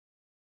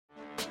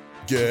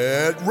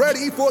Get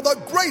ready for the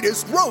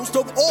greatest roast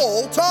of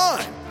all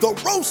time, the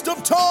Roast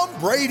of Tom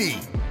Brady,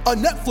 a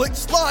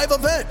Netflix live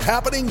event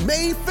happening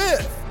May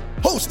 5th.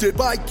 Hosted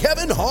by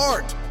Kevin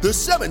Hart, the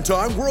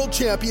 7-time world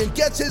champion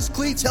gets his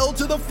cleats held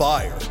to the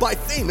fire by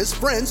famous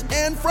friends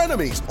and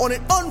frenemies on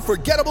an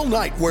unforgettable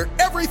night where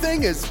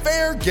everything is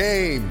fair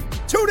game.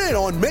 Tune in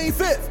on May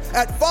 5th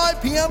at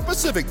 5 p.m.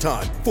 Pacific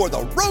time for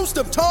the Roast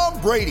of Tom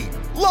Brady,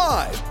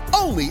 live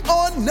only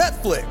on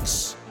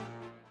Netflix.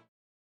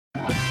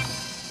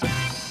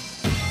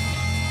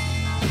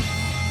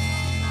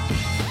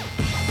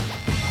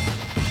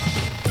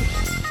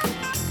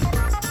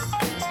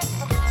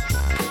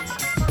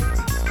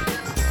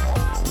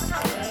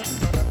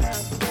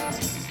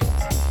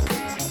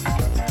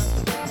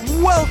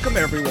 Welcome,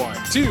 everyone,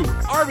 to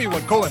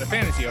RB1: A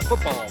Fantasy of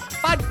Football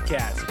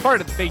podcast, part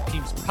of the Fake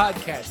Teams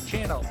podcast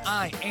channel.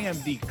 I am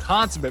the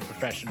consummate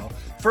professional,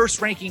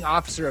 first ranking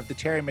officer of the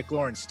Terry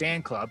McLaurin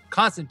Stan Club,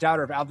 constant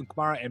doubter of Alvin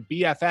Kamara, and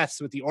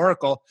BFFs with the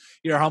Oracle,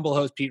 your humble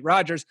host, Pete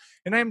Rogers.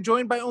 And I am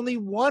joined by only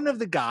one of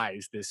the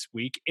guys this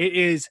week. It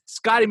is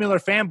Scotty Miller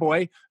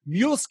fanboy,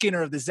 Mule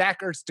Skinner of the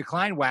Zach Ertz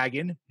Decline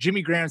Wagon,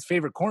 Jimmy Graham's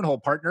favorite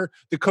cornhole partner,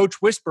 the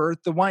Coach Whisperer,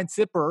 the Wine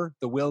Sipper,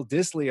 the Will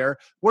Disleyer,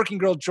 working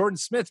girl Jordan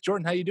Smith.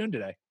 Jordan, how you doing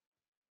today?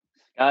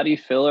 Scotty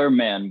Filler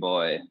man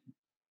boy.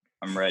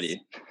 I'm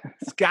ready.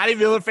 Scotty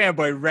Miller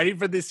fanboy, ready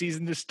for this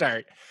season to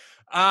start.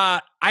 I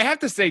have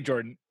to say,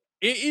 Jordan,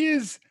 it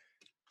is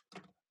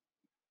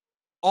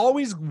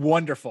always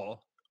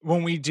wonderful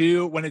when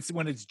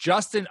it's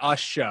just an us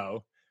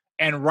show.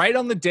 And right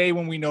on the day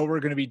when we know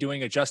we're going to be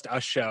doing a Just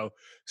Us show,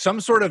 some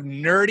sort of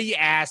nerdy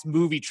ass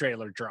movie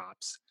trailer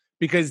drops.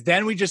 Because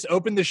then we just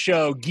open the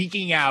show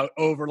geeking out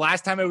over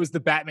last time it was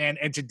the Batman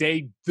and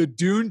today the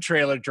Dune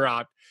trailer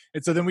dropped.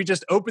 And so then we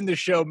just open the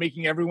show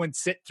making everyone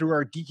sit through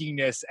our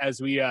geekiness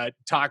as we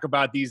talk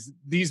about these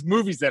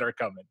movies that are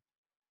coming.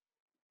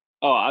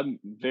 Oh, I'm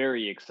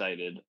very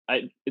excited.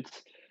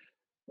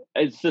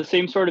 It's the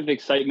same sort of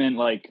excitement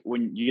like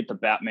when you get the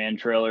Batman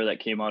trailer that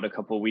came out a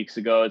couple of weeks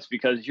ago. It's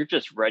because you're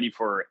just ready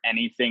for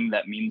anything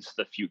that means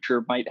the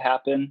future might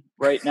happen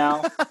right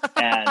now.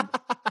 And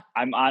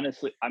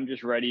I'm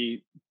just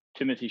ready.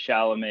 Timothée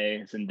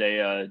Chalamet,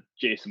 Zendaya,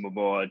 Jason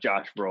Momoa,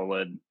 Josh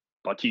Brolin,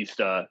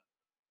 Bautista.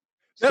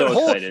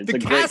 Excited. It's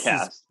a great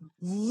cast.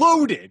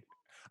 Loaded.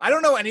 I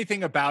don't know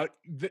anything about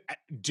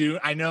Dune.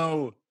 I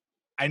know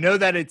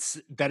that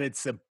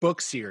it's a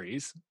book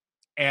series.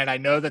 And I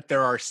know that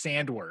there are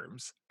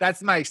sandworms.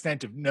 That's my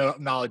extent of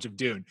knowledge of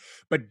Dune.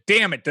 But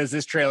damn it, does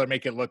this trailer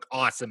make it look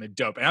awesome and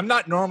dope? And I'm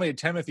not normally a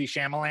Timothée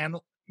Chalamet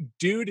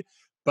dude,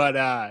 but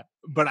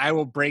I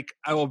will break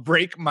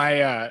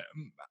my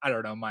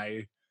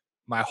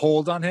my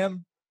hold on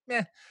him.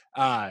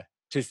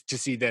 To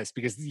see this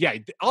because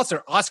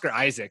also Oscar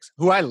Isaacs,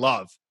 who I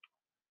love.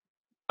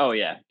 Oh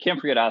yeah, can't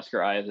forget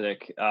Oscar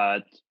Isaac.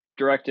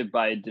 Directed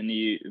by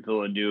Denis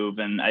Villeneuve,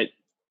 and I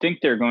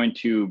think they're going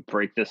to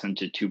break this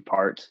into two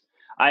parts.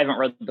 I haven't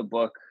read the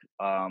book.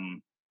 I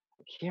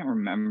can't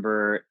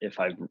remember if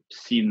I've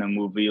seen the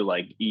movie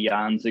like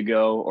eons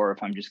ago or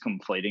if I'm just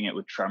conflating it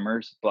with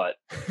Tremors, but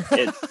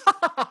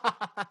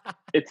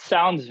it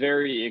sounds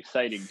very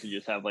exciting to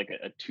just have like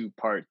a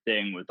two-part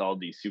thing with all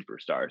these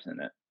superstars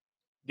in it.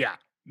 Yeah,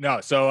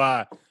 no. So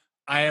I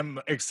am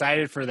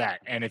excited for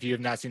that. And if you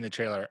have not seen the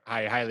trailer,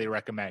 I highly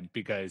recommend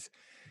because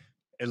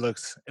it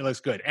looks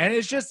good. And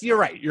it's just, you're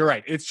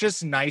right. It's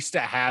just nice to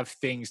have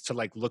things to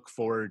like look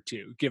forward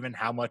to, given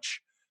how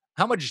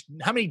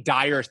many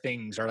dire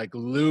things are like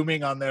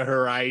looming on the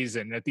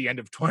horizon at the end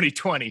of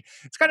 2020.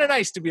 It's kind of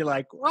nice to be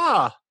like,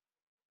 wow,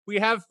 we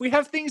have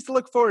things to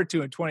look forward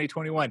to in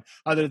 2021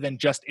 other than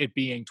just it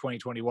being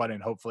 2021.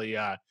 And hopefully,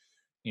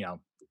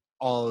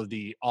 all of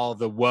the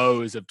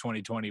woes of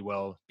 2020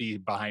 will be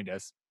behind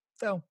us.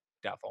 So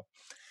doubtful.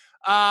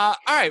 All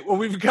right. Well,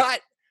 we've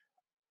got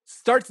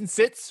starts and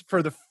sits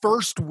for the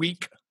first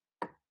week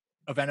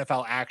of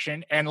NFL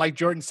action. And like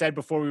Jordan said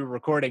before we were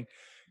recording,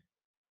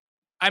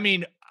 I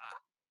mean,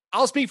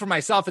 I'll speak for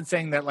myself in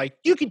saying that like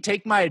you can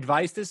take my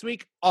advice this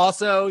week.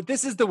 Also,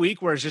 this is the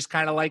week where it's just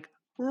kind of like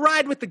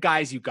ride with the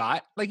guys you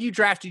got. Like you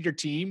drafted your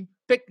team,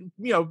 pick,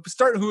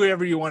 start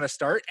whoever you want to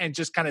start and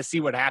just kind of see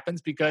what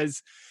happens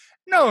because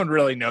no one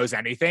really knows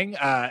anything,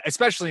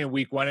 especially in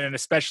week one and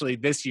especially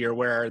this year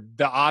where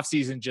the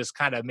offseason just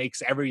kind of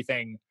makes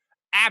everything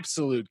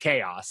absolute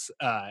chaos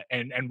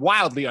and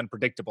wildly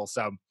unpredictable.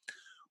 So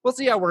we'll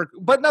see how it works.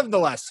 But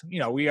nonetheless,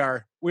 we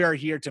are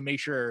here to make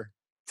sure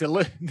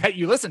that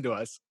you listen to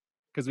us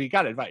because we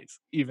got advice,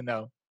 even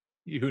though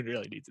who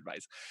really needs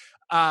advice.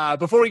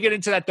 Before we get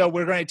into that, though,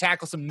 we're going to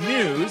tackle some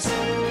news.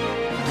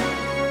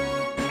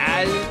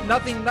 As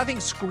nothing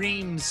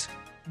screams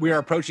we are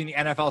approaching the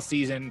NFL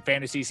season,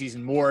 fantasy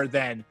season, more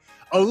than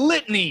a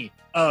litany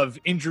of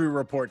injury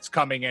reports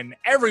coming and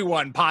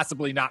everyone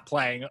possibly not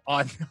playing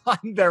on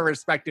their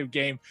respective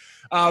game.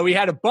 We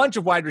had a bunch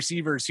of wide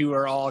receivers who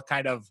are all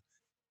kind of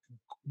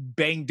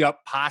banged up,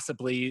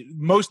 possibly.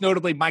 Most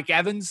notably, Mike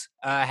Evans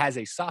has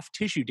a soft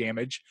tissue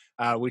damage,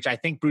 which I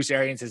think Bruce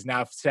Arians has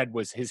now said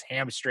was his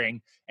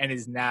hamstring, and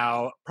is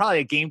now probably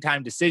a game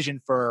time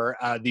decision for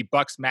the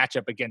Bucs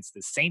matchup against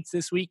the Saints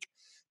this week.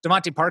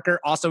 Devontae Parker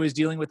also is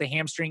dealing with a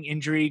hamstring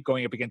injury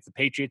going up against the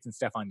Patriots and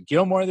Stephon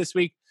Gilmore this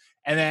week.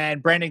 And then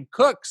Brandon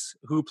Cooks,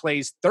 who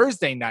plays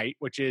Thursday night,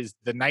 which is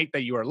the night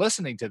that you are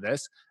listening to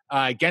this,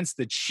 against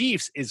the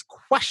Chiefs, is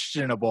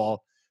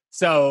questionable.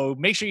 So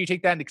make sure you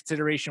take that into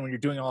consideration when you're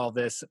doing all of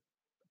this.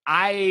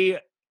 I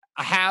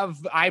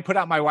put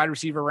out my wide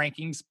receiver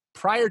rankings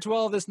prior to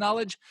all of this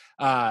knowledge.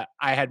 I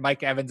had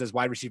Mike Evans as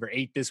wide receiver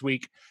 8 this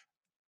week.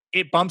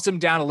 It bumps him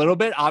down a little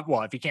bit.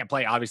 Well, if he can't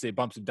play, obviously it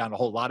bumps him down a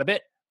whole lot of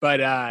it.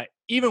 But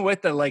even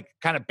with the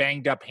kind of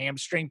banged up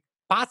hamstring,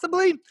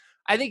 possibly,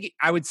 I think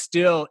I would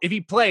still, if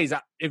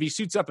he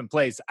suits up and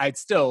plays, I'd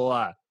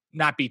still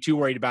not be too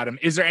worried about him.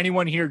 Is there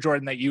anyone here,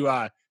 Jordan, that you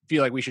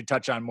feel like we should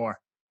touch on more?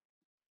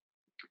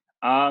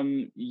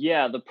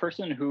 Yeah, the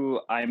person who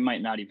I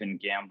might not even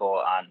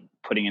gamble on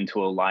putting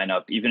into a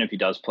lineup, even if he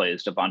does play,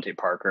 is Devontae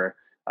Parker.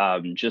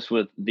 Just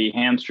with the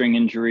hamstring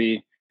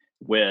injury,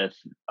 with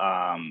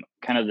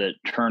kind of the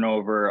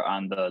turnover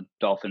on the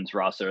Dolphins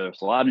roster,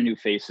 there's a lot of new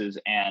faces,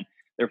 and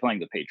they're playing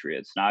the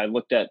Patriots. Now, I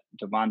looked at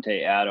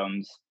Davante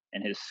Adams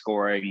and his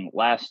scoring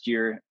last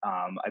year,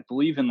 I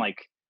believe in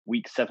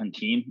week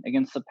 17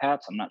 against the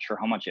Pats. I'm not sure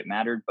how much it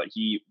mattered, but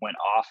he went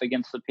off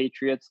against the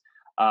Patriots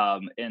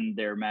in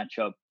their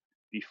matchup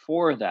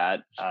before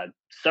that,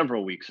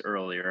 several weeks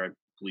earlier, I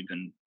believe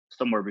in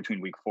somewhere between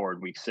week 4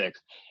 and week 6.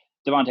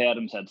 Davante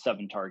Adams had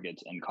 7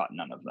 targets and caught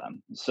none of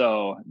them.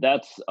 So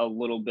that's a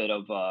little bit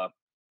of a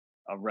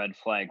red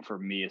flag for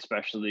me,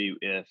 especially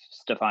if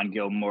Stephon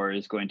Gilmore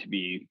is going to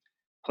be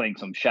playing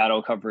some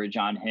shadow coverage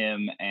on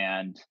him.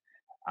 And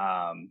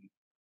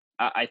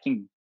I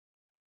think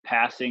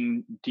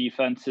passing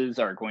defenses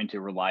are going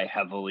to rely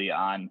heavily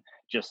on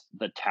just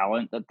the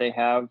talent that they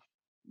have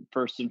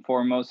first and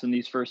foremost in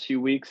these first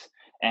few weeks.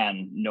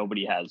 And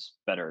nobody has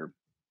better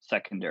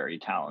secondary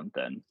talent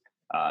than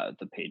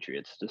the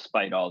Patriots,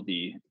 despite all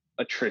the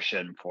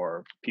attrition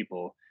for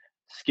people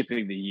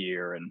skipping the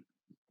year and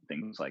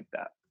things like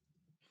that.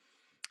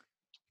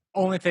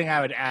 Only thing I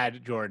would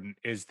add, Jordan,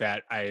 is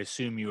that I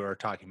assume you are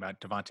talking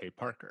about Devontae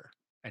Parker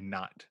and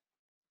not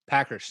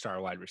Packers star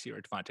wide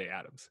receiver Devontae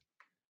Adams.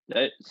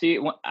 See,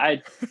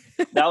 that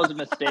was a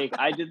mistake.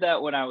 I did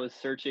that when I was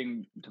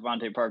searching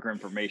Devontae Parker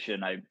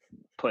information. I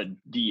put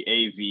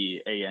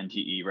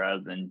Davante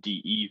rather than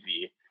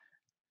Dev.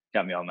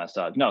 Got me all messed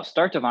up. No,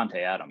 start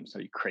Devontae Adams.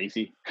 Are you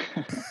crazy?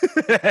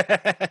 Who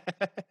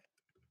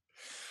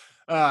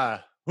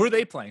are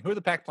they playing? Who are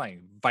the Pack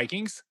playing?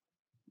 Vikings?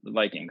 The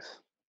Vikings.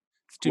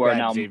 It's too bad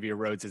now, Xavier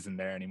Rhodes isn't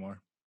there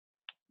anymore.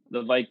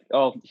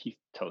 He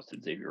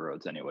toasted Xavier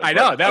Rhodes anyway. I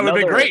know, that would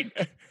be great.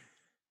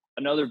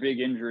 Another big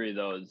injury,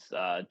 though, is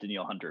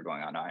Danielle Hunter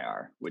going on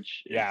IR,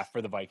 which is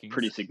for the Vikings,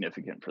 pretty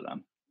significant for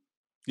them.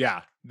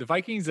 Yeah, the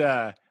Vikings.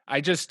 I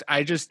just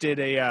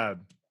did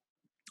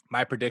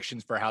my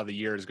predictions for how the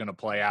year is going to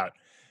play out,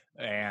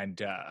 and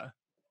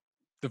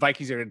the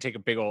Vikings are going to take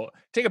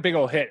a big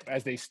old hit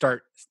as they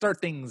start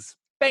things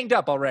banged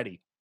up already.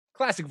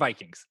 Classic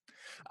Vikings.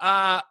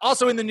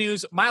 Also in the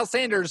news, Miles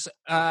Sanders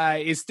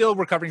is still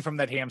recovering from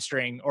that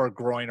hamstring or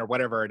groin or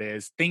whatever it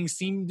is. Things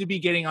seem to be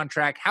getting on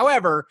track.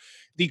 However,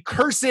 the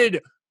cursed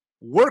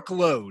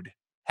workload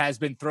has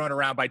been thrown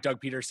around by Doug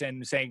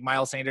Peterson, saying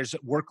Miles Sanders'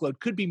 workload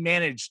could be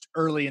managed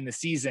early in the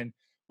season,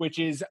 which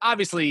is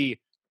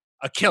obviously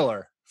a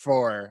killer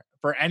for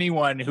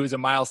anyone who's a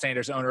Miles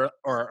Sanders owner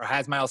or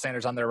has Miles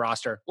Sanders on their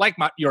roster, like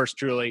yours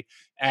truly,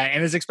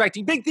 and is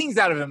expecting big things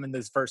out of him in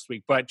this first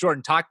week. But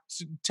Jordan, talk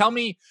to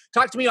me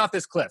off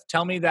this cliff.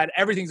 Tell me that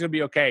everything's going to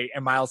be okay,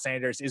 and Miles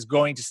Sanders is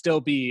going to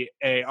still be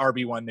a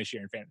RB1 this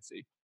year in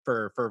fantasy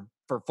for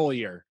full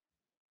year.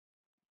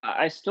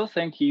 I still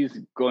think he's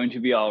going to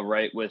be all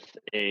right with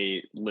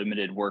a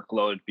limited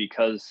workload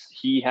because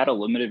he had a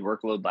limited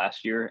workload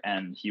last year,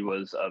 and he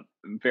was a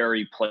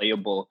very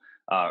playable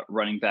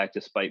running back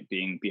despite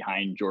being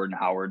behind Jordan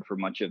Howard for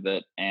much of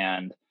it.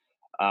 And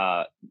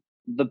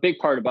the big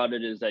part about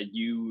it is that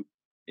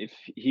if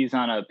he's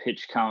on a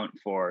pitch count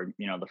for,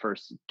 the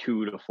first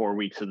 2 to 4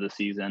 weeks of the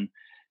season,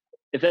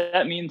 if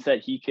that means that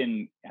he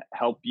can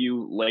help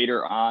you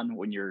later on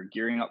when you're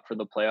gearing up for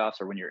the playoffs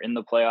or when you're in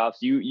the playoffs,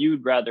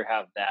 you'd rather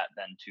have that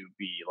than to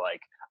be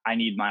like, I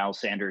need Miles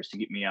Sanders to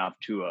get me off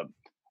to a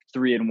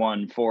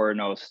 3-1,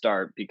 4-0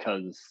 start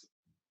because,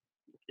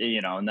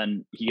 and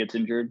then he gets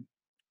injured.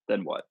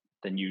 Then what?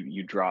 Then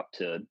you drop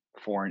to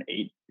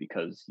 4-8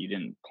 because you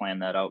didn't plan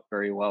that out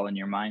very well in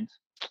your minds.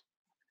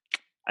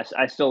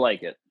 I still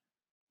like it.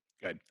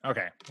 Good.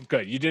 Okay.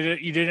 Good. You did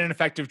it. You did an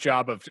effective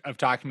job of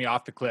talking me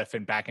off the cliff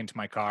and back into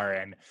my car,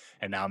 and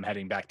now I'm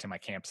heading back to my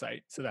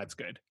campsite. So that's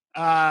good.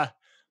 All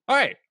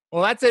right.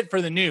 Well, that's it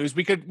for the news.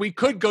 We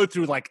could go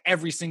through like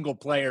every single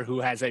player who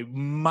has a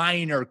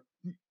minor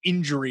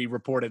injury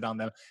reported on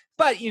them,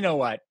 but you know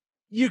what?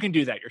 You can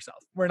do that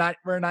yourself. We're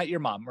not your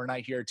mom. We're not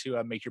here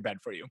to make your bed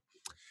for you.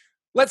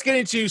 Let's get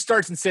into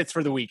starts and sits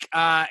for the week.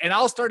 And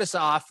I'll start us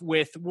off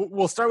with,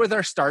 we'll start with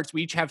our starts.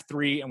 We each have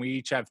 3 and we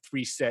each have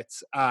 3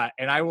 sits.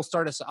 And I will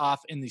start us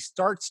off in the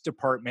starts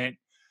department.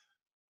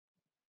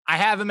 I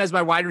have him as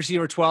my wide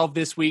receiver 12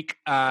 this week.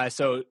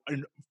 So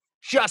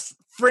just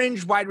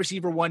fringe wide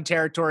receiver 1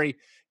 territory,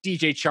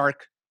 DJ Chark.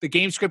 The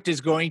game script is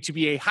going to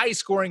be a high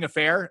scoring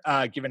affair,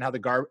 given how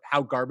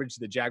how garbage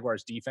the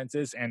Jaguars defense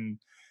is. And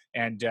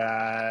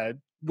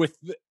with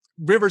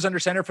Rivers under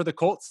center for the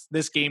Colts,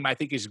 this game I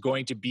think is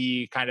going to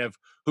be kind of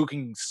who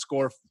can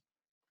score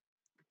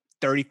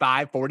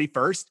 35, 40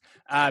 first.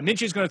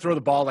 Minshew is going to throw the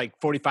ball like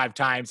 45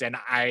 times, and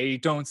I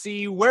don't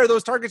see where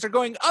those targets are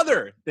going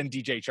other than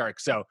DJ Chark.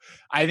 So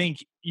I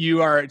think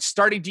you are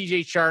starting DJ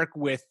Chark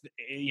with,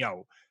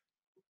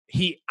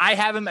 I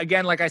have him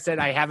again, like I said,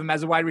 I have him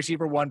as a wide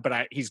receiver 1,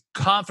 but he's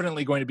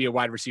confidently going to be a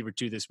wide receiver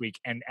 2 this week,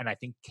 and I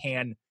think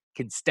can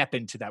step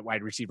into that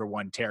wide receiver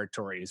 1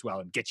 territory as well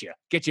and get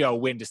you a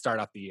win to start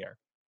off the year.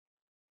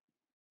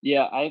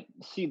 Yeah, I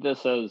see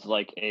this as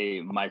like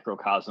a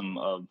microcosm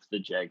of the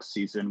Jags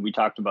season. We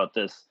talked about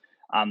this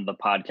on the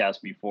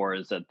podcast before,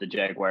 is that the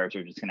Jaguars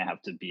are just going to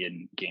have to be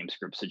in game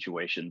script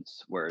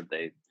situations where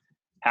they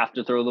have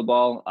to throw the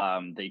ball.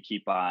 They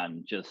keep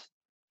on just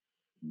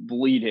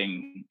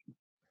bleeding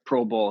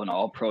Pro Bowl and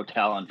all pro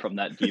talent from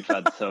that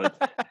defense. So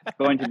it's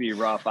going to be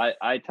rough.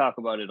 I talk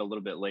about it a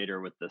little bit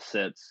later with the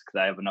sits, because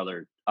I have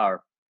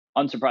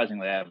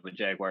unsurprisingly, I have a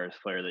Jaguars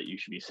player that you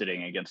should be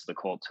sitting against the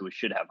Colts, who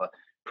should have a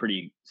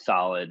pretty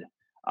solid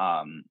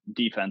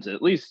defense,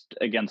 at least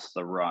against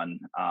the run.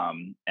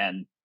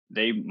 And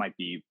they might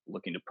be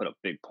looking to put up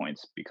big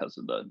points because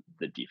of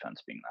the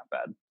defense being that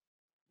bad.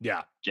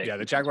 Yeah.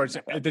 The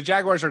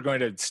Jaguars are going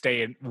to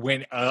stay and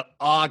win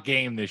a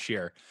game this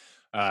year.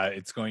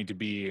 It's going to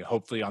be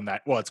hopefully on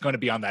that. Well, it's going to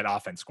be on that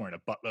offense scoring a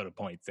buttload of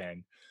points.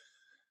 And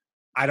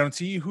I don't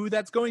see who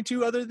that's going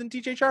to other than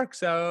DJ Chark.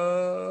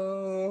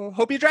 So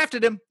hope you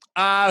drafted him.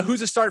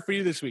 Who's a start for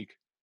you this week?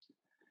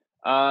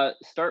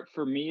 Start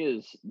for me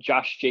is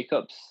Josh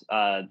Jacobs.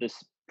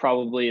 This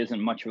probably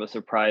isn't much of a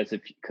surprise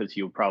because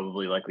you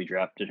probably likely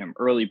drafted him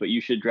early, but you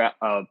should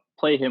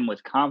play him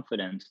with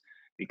confidence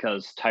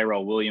because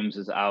Tyrell Williams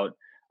is out.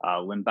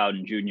 Lynn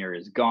Bowden Jr.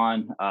 is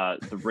gone.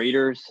 The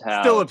Raiders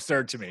have still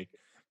absurd to me.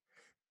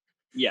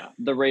 Yeah,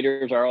 the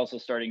Raiders are also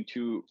starting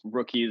 2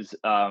 rookies,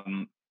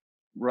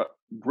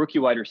 rookie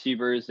wide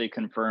receivers. They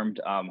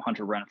confirmed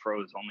Hunter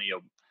Renfrow is only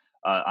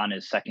on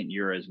his second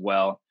year as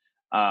well.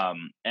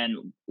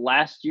 And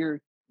last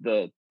year,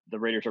 the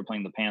Raiders are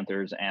playing the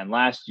Panthers, and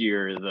last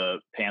year the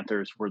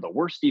Panthers were the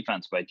worst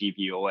defense by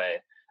DVOA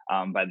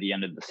by the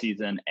end of the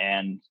season.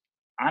 And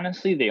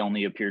honestly, they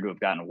only appear to have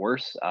gotten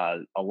worse.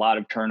 A lot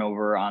of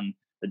turnover on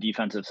the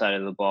defensive side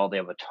of the ball. They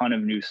have a ton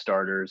of new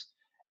starters.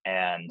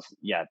 And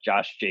yeah,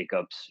 Josh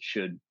Jacobs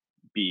should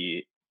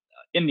be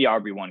in the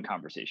RB1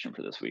 conversation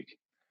for this week.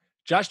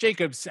 Josh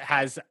Jacobs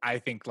has, I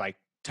think, like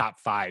top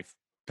 5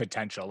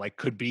 potential, like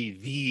could be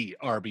the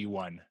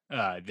RB1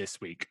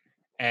 this week.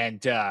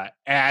 And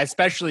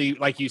especially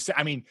like you said,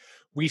 I mean,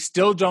 we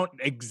still don't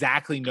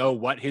exactly know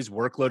what his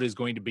workload is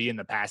going to be in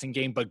the passing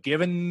game, but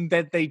given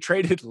that they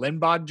traded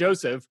Linbod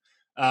Joseph,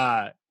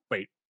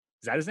 wait,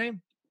 is that his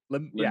name?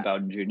 Lynn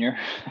Bowden Jr.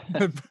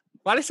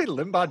 Why did I say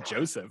Linbod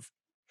Joseph?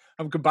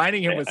 I'm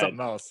combining him with something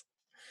else.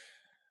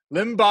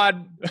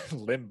 Linbod.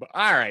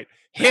 All right.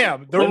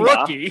 Him, the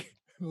rookie.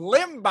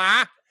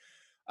 Limba.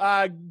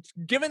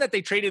 Given that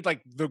they traded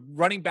like the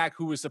running back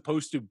who was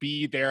supposed to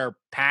be their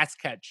pass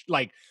catch,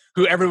 like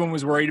who everyone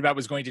was worried about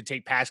was going to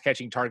take pass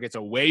catching targets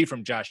away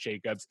from Josh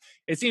Jacobs,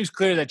 it seems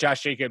clear that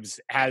Josh Jacobs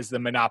has the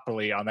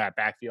monopoly on that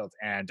backfield.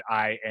 And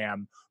I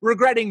am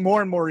regretting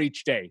more and more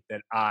each day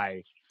that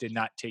I did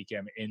not take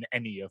him in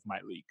any of my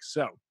leagues.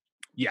 So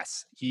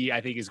yes, I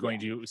think is going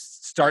to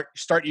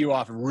start you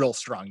off real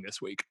strong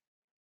this week.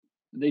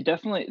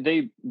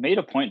 They made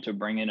a point to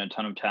bring in a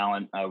ton of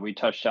talent. We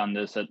touched on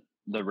this at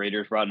the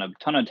Raiders brought in a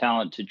ton of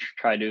talent to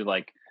try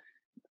to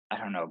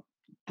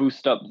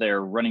boost up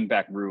their running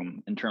back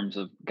room in terms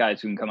of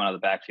guys who can come out of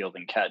the backfield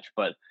and catch.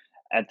 But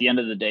at the end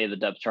of the day, the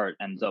depth chart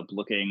ends up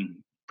looking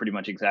pretty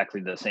much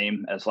exactly the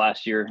same as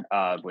last year,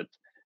 with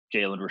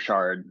Jalen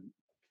Richard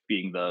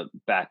being the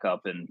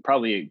backup and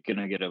probably going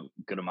to get a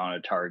good amount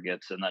of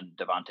targets. And then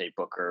Devontae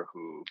Booker,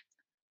 who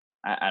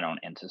I don't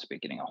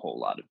anticipate getting a whole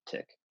lot of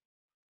tick.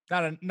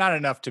 Not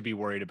enough to be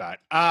worried about.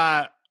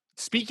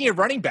 Speaking of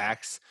running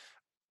backs,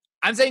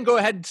 I'm saying go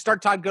ahead and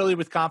start Todd Gurley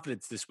with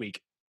confidence this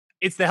week.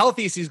 It's the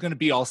healthiest he's going to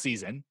be all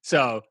season.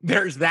 So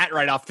there's that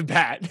right off the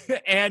bat.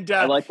 And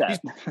I like that.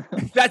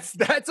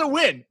 that's a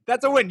win.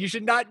 That's a win. You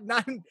should not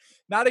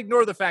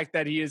ignore the fact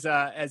that he is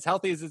as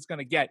healthy as it's going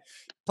to get.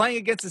 Playing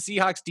against the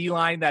Seahawks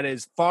D-line that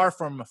is far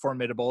from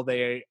formidable.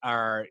 They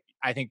are,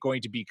 I think,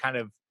 going to be kind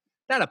of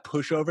not a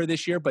pushover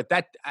this year, but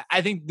that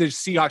I think the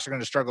Seahawks are going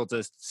to struggle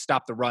to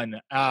stop the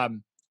run.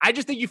 I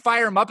just think you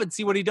fire him up and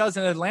see what he does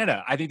in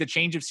Atlanta. I think the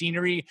change of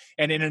scenery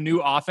and in a new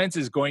offense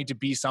is going to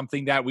be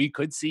something that we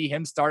could see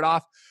him start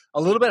off a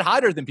little bit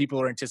hotter than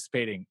people are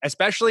anticipating,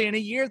 especially in a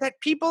year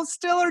that people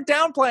still are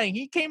downplaying.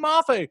 He came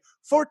off a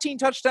 14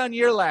 touchdown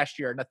year last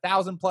year and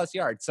 1,000+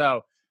 yards.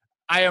 So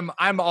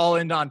I'm all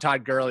in on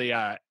Todd Gurley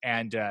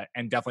and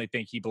definitely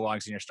think he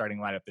belongs in your starting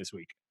lineup this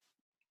week.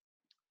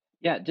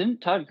 Yeah, didn't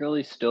Todd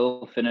Gurley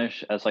still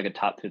finish as like a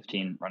top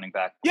 15 running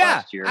back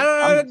last year?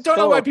 I don't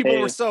know why people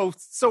were so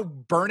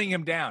burning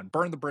him down,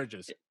 burn the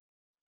bridges.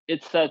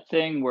 It's that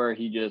thing where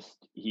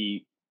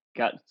he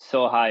got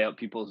so high up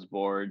people's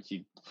boards,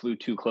 he flew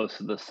too close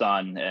to the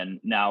sun,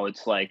 and now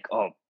it's like,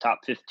 oh,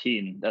 top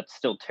 15. That's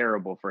still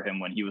terrible for him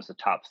when he was a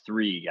top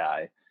 3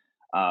 guy.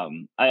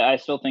 I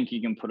still think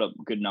he can put up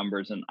good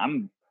numbers, and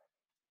I'm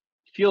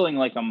feeling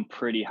like I'm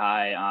pretty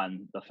high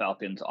on the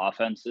Falcons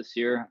offense this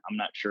year. I'm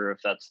not sure if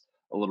that's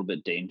a little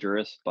bit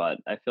dangerous, but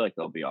I feel like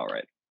they'll be all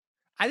right.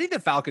 I think the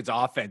Falcons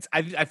offense,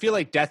 I feel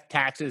like death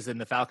taxes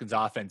and the Falcons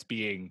offense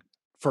being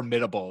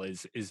formidable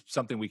is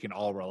something we can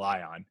all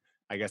rely on.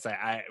 I guess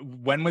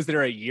when was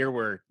there a year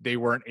where they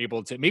weren't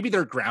able to, maybe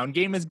their ground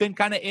game has been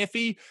kind of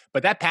iffy,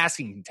 but that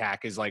passing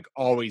attack has like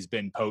always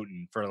been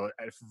potent for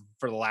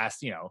the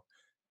last,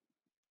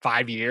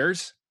 5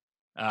 years.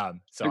 So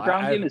the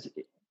ground game is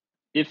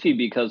iffy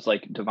because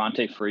like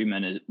Devontae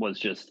Freeman was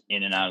just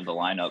in and out of the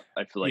lineup.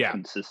 I feel like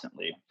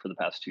consistently for the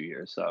past 2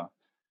 years. So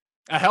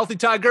a healthy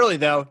Todd Gurley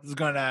though is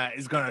gonna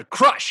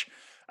crush.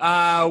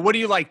 What do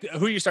you like?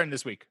 Who are you starting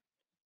this week?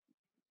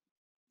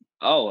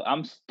 Oh,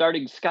 I'm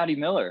starting Scotty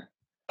Miller.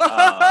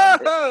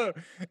 At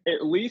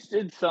least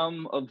in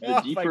some of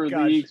the deeper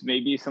leagues,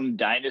 maybe some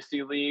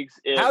dynasty leagues.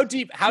 How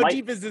deep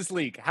is this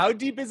league? How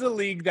deep is a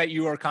league that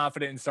you are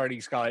confident in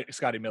starting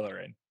Scotty Miller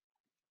in?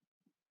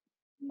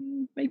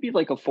 Maybe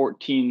like a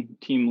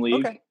 14-team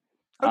league. Okay.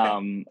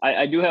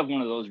 I do have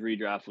one of those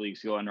redraft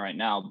leagues going right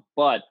now,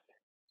 but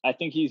I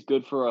think he's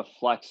good for a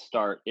flex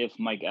start if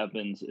Mike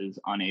Evans is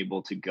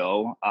unable to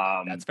go.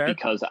 That's fair.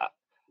 Because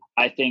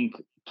I think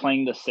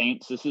playing the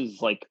Saints, this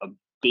is like a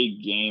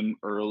big game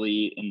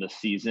early in the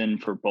season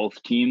for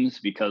both teams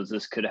because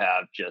this could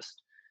have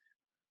just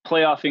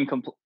playoff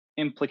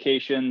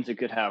implications. It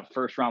could have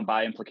first round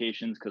bye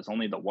implications because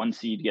only the 1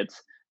 seed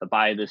gets the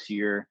bye this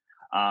year.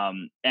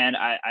 And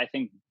I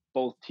think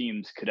both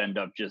teams could end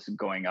up just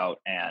going out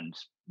and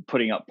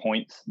putting up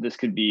points. This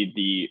could be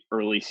the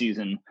early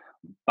season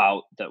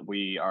bout that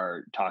we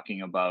are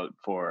talking about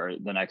for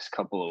the next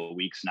couple of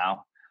weeks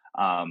now.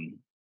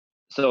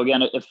 So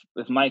again,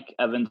 if Mike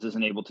Evans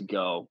isn't able to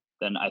go,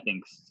 then I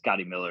think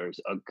Scotty Miller is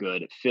a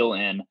good fill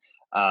in,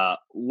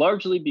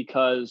 largely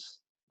because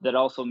that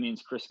also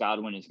means Chris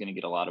Godwin is going to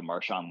get a lot of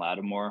Marshawn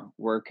Lattimore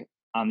work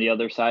on the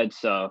other side.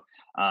 So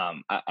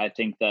I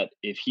think that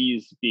if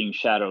he's being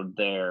shadowed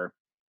there,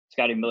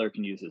 Scotty Miller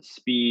can use his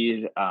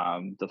speed.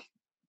 The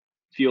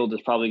field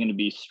is probably going to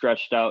be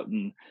stretched out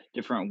in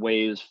different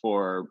ways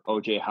for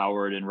OJ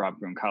Howard and Rob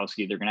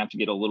Gronkowski. They're going to have to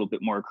get a little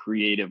bit more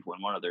creative when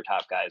one of their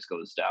top guys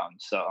goes down.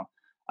 So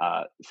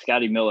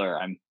Scotty Miller,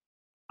 I'm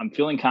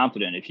feeling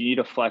confident. If you need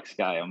a flex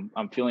guy,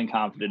 I'm feeling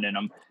confident in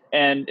him.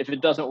 And if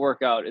it doesn't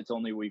work out, it's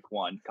only week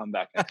 1. Come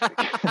back next week.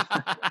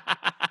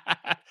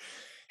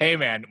 Hey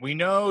man, we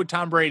know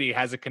Tom Brady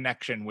has a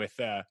connection with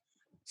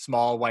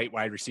small white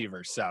wide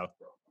receivers. So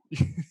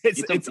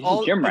it's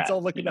all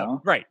looking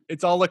up. Right.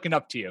 It's all looking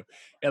up to you.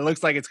 It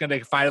looks like it's going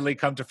to finally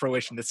come to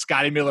fruition. The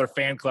Scotty Miller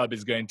fan club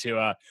is going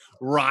to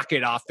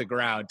rocket off the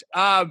ground.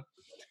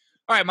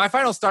 All right, my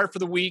final start for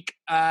the week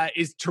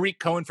is Tariq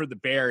Cohen for the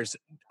Bears.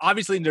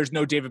 Obviously, there's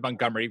no David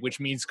Montgomery, which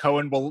means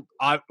Cohen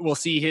will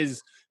see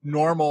his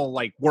normal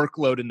like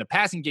workload in the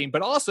passing game,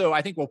 but also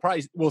I think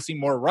we'll see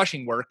more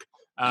rushing work,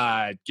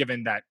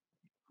 given that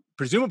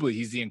presumably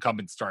he's the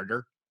incumbent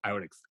starter. I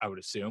would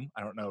assume.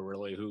 I don't know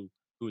really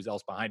who's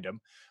else behind him.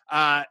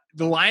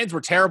 The Lions were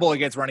terrible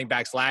against running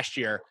backs last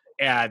year.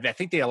 I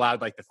think they allowed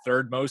like the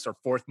 3rd most or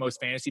 4th most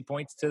fantasy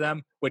points to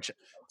them, which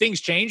things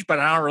changed, but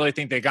I don't really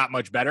think they got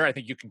much better. I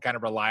think you can kind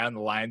of rely on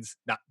the Lions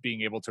not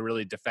being able to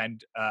really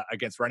defend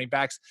against running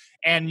backs.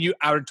 And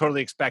I would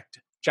totally expect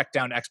check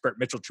down expert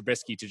Mitchell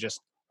Trubisky to just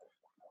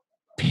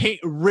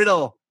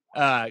riddle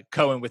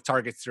Cohen with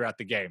targets throughout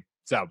the game.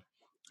 So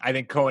I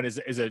think Cohen is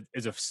a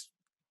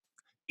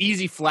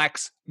easy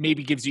flex,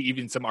 maybe gives you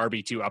even some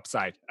RB2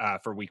 upside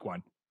for week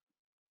 1.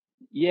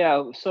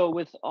 Yeah. So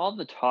with all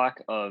the talk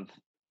of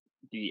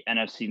the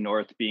NFC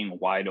North being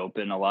wide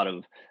open, a lot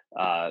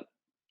of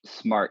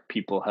smart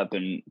people have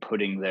been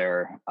putting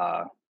their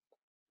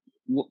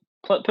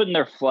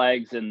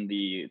flags in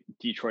the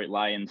Detroit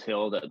Lions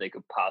hill that they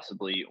could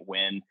possibly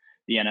win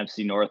the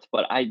NFC North.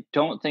 But I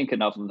don't think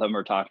enough of them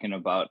are talking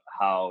about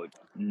how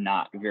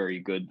not very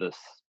good this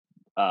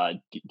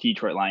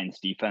Detroit Lions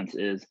defense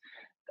is.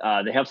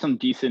 They have some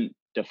decent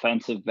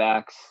defensive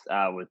backs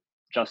with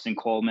Justin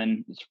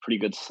Coleman. He's a pretty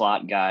good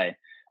slot guy.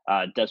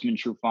 Desmond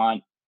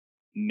Trufant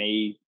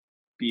may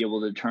be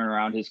able to turn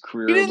around his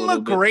career. He didn't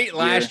look great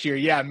last year.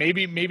 Yeah,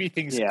 maybe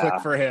things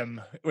click for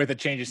him with a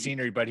change of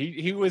scenery, but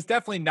he was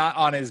definitely not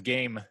on his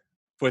game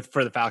for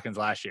the Falcons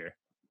last year.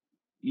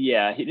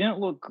 Yeah, he didn't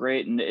look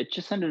great, and it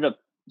just ended up.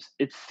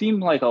 It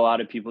seemed like a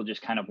lot of people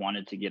just kind of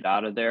wanted to get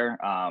out of there.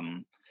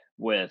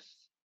 With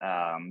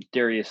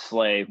Darius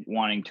Slay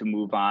wanting to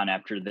move on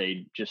after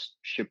they just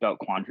shipped out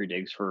Quandre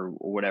Diggs for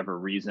whatever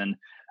reason.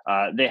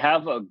 They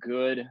have a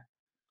good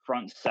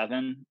front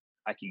seven.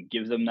 I can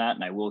give them that,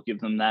 and I will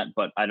give them that,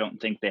 but I don't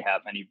think they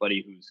have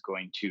anybody who's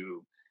going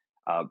to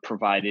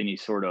provide any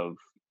sort of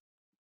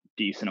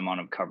decent amount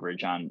of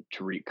coverage on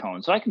Tariq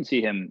Cohen. So I can see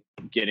him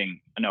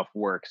getting enough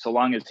work so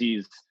long as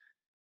he's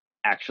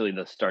actually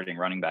the starting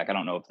running back. I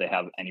don't know if they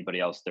have anybody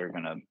else they're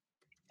going to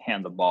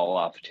hand the ball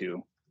off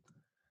to.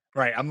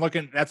 Right. I'm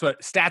looking. That's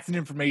what Stats and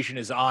Information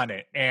is on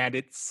it. And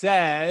it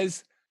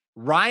says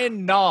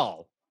Ryan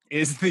Nall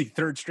is the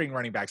third string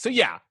running back. So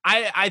yeah,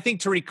 I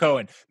think Tariq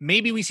Cohen,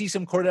 maybe we see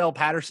some Cordell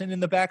Patterson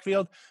in the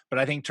backfield, but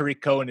I think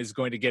Tariq Cohen is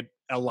going to get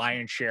a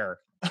lion's share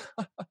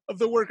of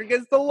the work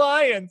against the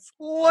Lions.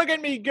 Look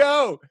at me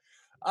go.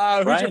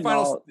 Who's your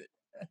final?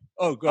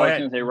 Go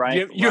ahead.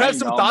 You have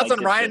some thoughts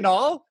on Ryan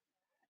Nall?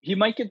 He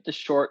might get the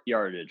short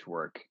yardage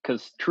work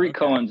because Tariq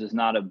Cohen's is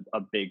not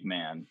a big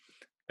man.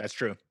 That's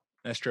true.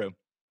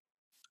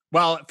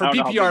 Well, for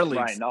PPR leagues,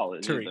 Ryan Nall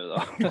is either,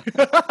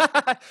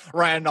 though.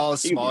 Ryan Nall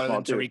is smaller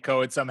than Tariq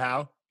Cohen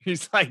somehow.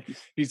 He's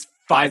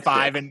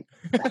 5'5" and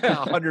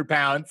 100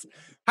 pounds.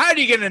 How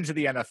do you get into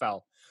the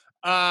NFL?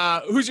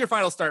 Who's your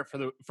final start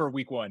for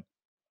week one?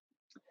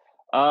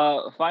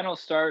 Final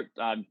start.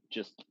 I'm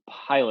just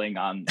piling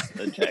on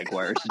the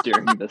Jaguars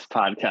during this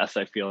podcast.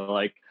 I feel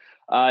like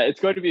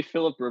it's going to be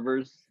Phillip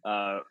Rivers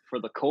for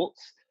the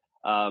Colts.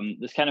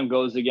 This kind of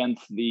goes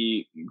against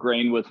the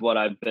grain with what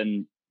I've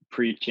been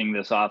preaching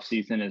this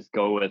offseason, is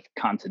go with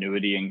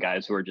continuity and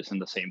guys who are just in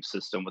the same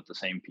system with the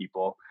same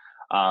people.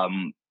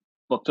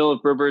 But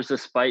Phillip Rivers,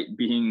 despite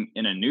being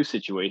in a new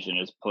situation,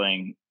 is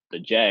playing the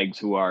Jags,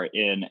 who are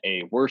in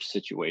a worse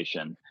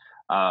situation.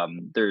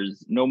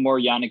 There's no more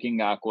Yannick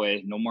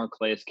Ngakoue, no more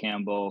Calais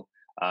Campbell.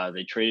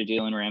 They traded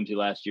Jalen Ramsey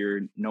last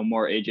year. No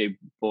more AJ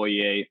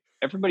Boye.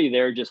 Everybody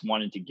there just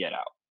wanted to get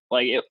out.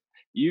 Like it.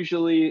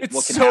 Usually,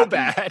 it's so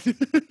bad.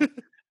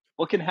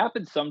 What can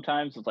happen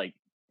sometimes with like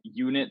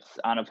units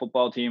on a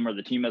football team or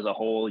the team as a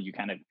whole, you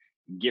kind of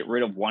get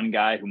rid of one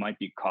guy who might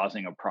be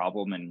causing a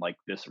problem and like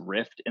this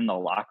rift in the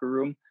locker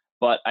room.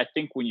 But I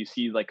think when you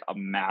see like a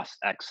mass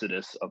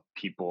exodus of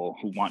people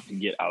who want to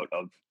get out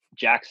of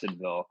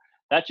Jacksonville,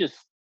 that just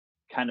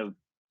kind of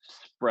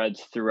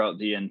spreads throughout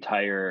the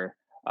entire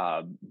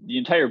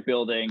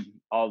building,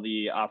 all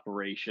the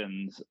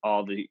operations,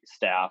 all the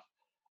staff.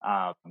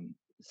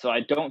 So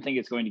I don't think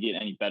it's going to get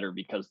any better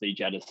because they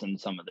jettisoned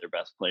some of their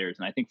best players.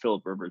 And I think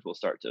Phillip Rivers will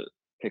start to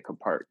pick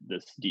apart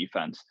this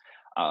defense.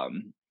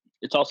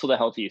 It's also the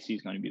healthiest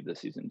he's going to be this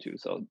season too.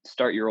 So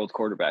start your old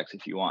quarterbacks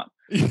if you want.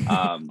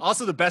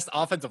 Also the best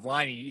offensive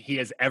line he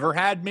has ever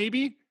had,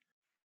 maybe.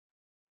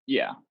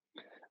 Yeah.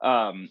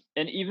 And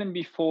even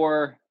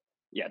before,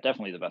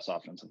 definitely the best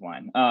offensive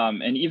line.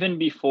 And even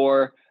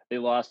before they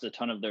lost a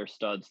ton of their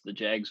studs, the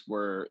Jags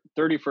were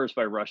 31st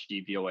by rush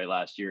DVOA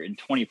last year and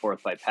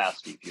 24th by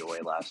pass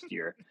DVOA last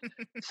year.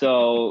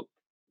 So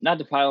not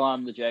to pile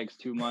on the Jags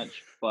too much,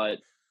 but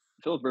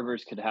Phillip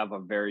Rivers could have a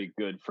very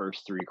good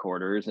first three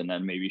quarters and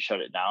then maybe shut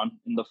it down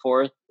in the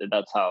fourth.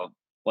 That's how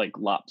like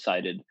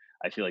lopsided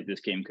I feel like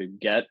this game could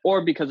get.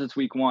 Or because it's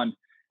week one,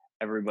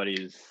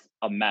 everybody's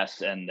a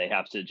mess and they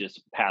have to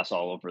just pass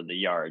all over the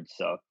yard.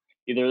 So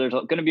either there's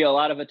going to be a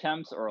lot of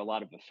attempts or a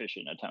lot of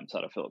efficient attempts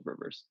out of Phillip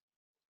Rivers.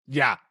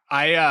 Yeah,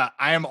 I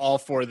am all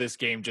for this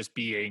game just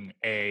being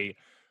a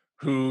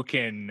who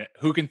can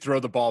throw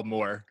the ball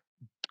more,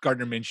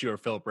 Gardner Minshew or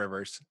Phillip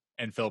Rivers,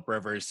 and Phillip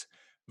Rivers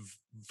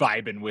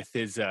vibing with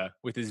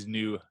his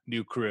new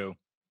crew,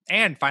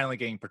 and finally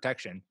getting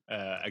protection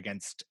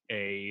against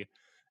a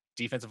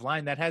defensive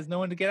line that has no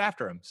one to get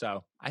after him.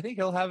 So I think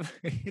he'll have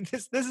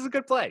this is a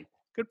good play.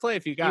 Good play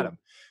if you got him.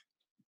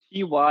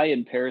 T.Y.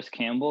 and Paris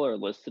Campbell are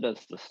listed as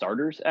the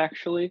starters,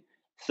 actually.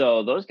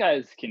 So those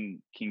guys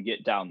can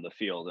get down the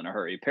field in a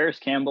hurry. Paris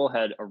Campbell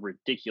had a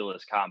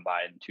ridiculous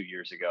combine 2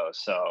 years ago.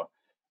 So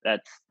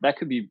that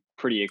could be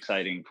pretty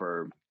exciting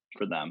for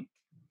them.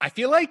 I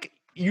feel like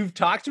you've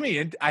talked to me,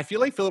 and I feel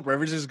like Phillip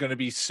Rivers is going to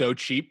be so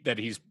cheap that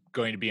he's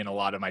going to be in a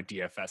lot of my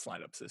DFS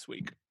lineups this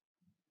week.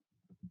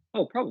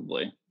 Oh,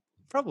 probably.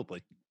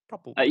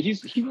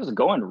 He was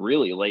going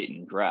really late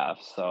in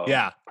drafts. So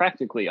yeah,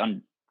 practically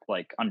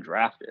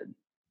undrafted.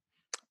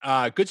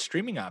 Good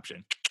streaming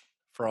option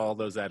for all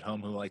those at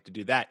home who like to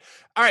do that.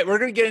 All right, we're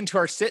going to get into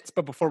our sits,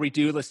 but before we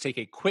do, let's take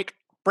a quick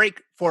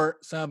break for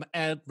some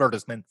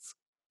advertisements.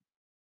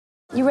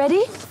 You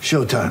ready?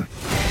 Showtime.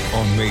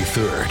 On May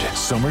 3rd,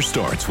 summer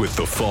starts with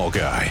The Fall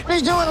Guy.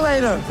 Let's do it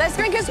later. Let's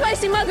drink a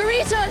spicy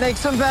margarita. Make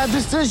some bad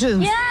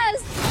decisions.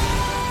 Yes!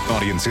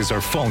 Audiences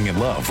are falling in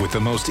love with the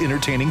most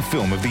entertaining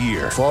film of the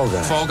year. Fall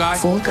Guy. Fall Guy?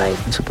 Fall Guy.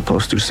 That's what the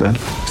poster said.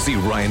 See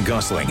Ryan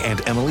Gosling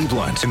and Emily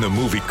Blunt in the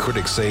movie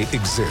critics say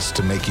exists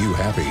to make you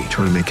happy.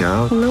 Trying to make it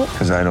out? Nope.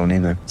 Because I don't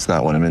either. It's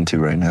not what I'm into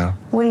right now.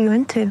 What are you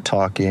into?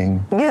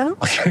 Talking. Yeah.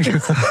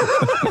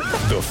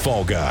 The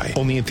Fall Guy.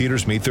 Only in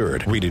theaters May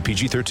 3rd. Rated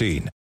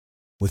PG-13.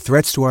 With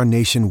threats to our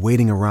nation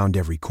waiting around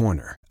every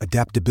corner,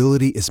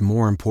 adaptability is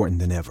more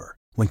important than ever.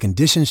 When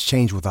conditions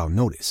change without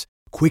notice,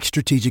 quick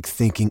strategic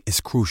thinking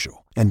is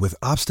crucial. And with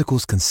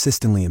obstacles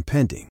consistently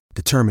impending,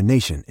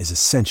 determination is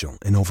essential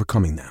in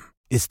overcoming them.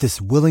 It's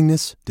this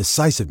willingness,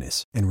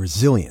 decisiveness, and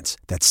resilience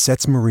that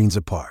sets Marines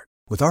apart.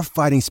 With our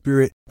fighting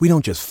spirit, we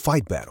don't just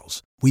fight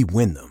battles, we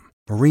win them.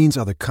 Marines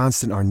are the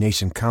constant our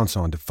nation counts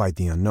on to fight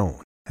the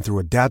unknown. And through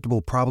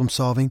adaptable problem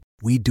solving,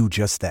 we do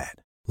just that.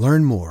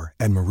 Learn more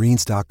at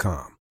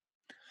marines.com.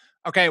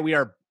 Okay, we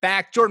are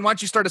back. Jordan, why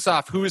don't you start us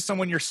off? Who is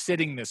someone you're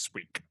sitting this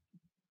week?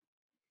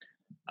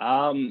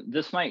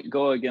 This might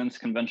go against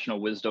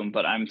conventional wisdom,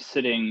 but I'm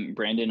sitting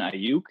Brandon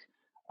Ayuk.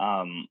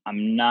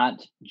 I'm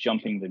not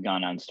jumping the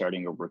gun on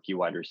starting a rookie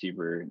wide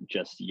receiver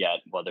just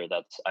yet, whether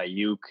that's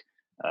Ayuk,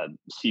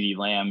 CeeDee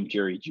Lamb,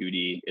 Jerry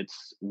Jeudy.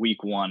 It's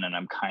week 1, and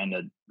I'm kind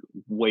of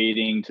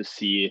waiting to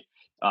see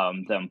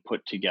them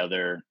put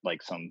together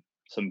like some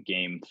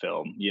game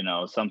film,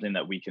 something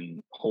that we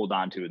can hold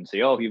on to and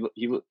say, oh,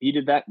 he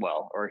did that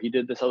well, or he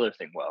did this other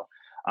thing well.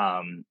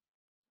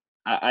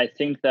 I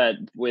think that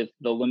with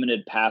the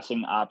limited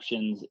passing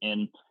options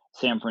in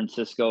San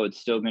Francisco, it's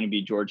still going to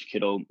be George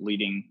Kittle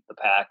leading the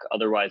pack.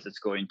 Otherwise, it's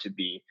going to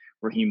be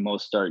Raheem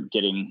Mostert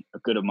getting a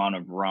good amount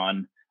of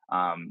run.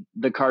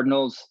 The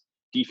Cardinals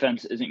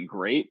defense isn't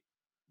great,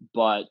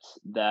 but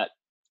that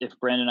if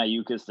Brandon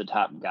Ayuk is the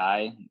top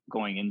guy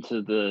going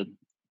into the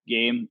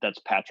game, that's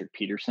Patrick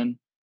Peterson.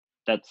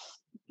 That's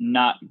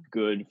not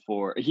good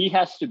for, he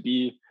has to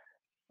be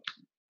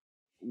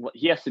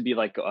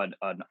like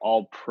an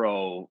all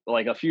pro,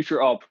 like a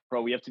future all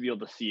pro. We have to be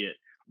able to see it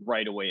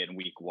right away in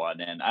week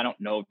 1. And I don't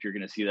know if you're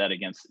going to see that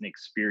against an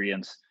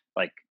experienced,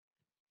 like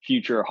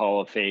future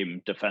Hall of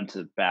Fame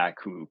defensive back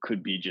who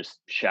could be just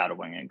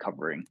shadowing and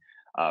covering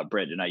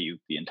Brandon Ayuk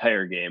the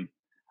entire game.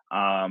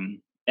 And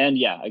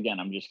yeah, again,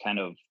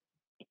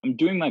 I'm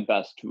doing my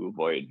best to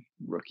avoid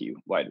rookie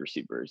wide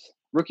receivers.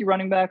 Rookie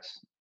running backs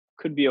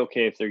could be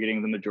okay if they're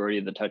getting the majority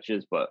of the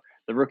touches, but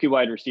the rookie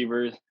wide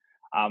receivers,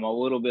 I'm a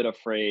little bit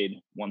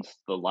afraid once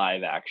the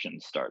live action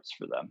starts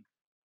for them.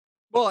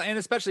 Well, and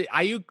especially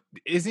Ayuk,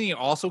 isn't he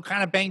also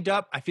kind of banged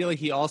up? I feel like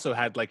he also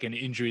had like an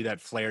injury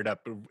that flared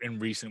up in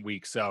recent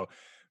weeks. So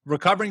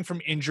recovering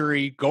from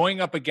injury,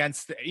 going up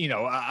against,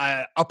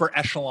 upper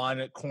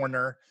echelon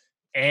corner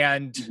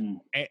and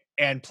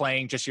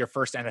playing just your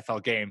first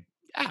NFL game.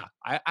 Yeah,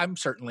 I'm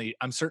certainly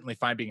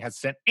fine being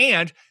hesitant.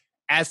 And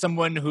as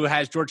someone who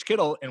has George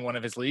Kittle in one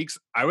of his leagues,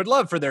 I would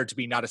love for there to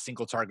be not a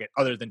single target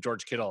other than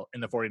George Kittle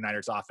in the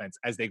 49ers offense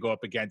as they go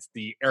up against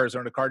the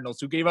Arizona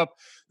Cardinals, who gave up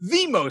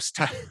the most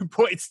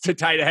points to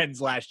tight ends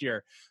last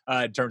year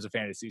in terms of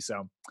fantasy.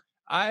 So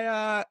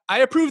I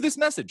approve this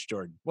message,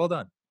 Jordan. Well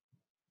done.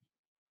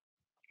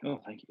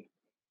 Oh, thank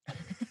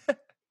you.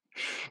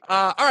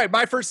 All right,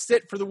 my first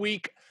sit for the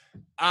week.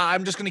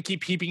 I'm just going to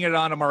keep heaping it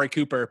on Amari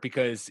Cooper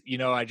because,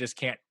 I just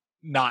can't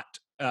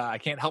I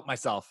can't help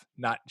myself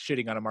not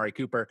shitting on Amari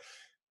Cooper.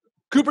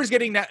 Cooper's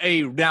getting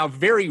a now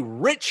very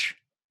rich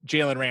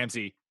Jalen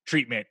Ramsey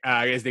treatment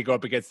as they go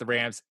up against the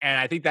Rams. And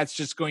I think that's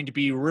just going to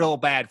be real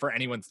bad for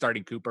anyone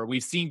starting Cooper.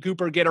 We've seen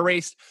Cooper get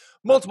erased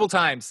multiple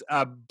times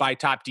by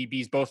top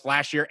DBs, both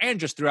last year and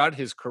just throughout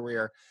his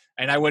career.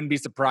 And I wouldn't be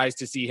surprised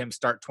to see him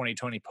start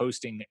 2020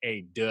 posting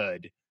a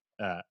dud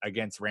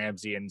against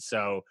Ramsey. And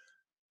so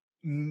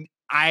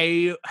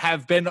I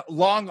have been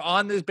long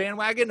on this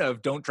bandwagon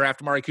of don't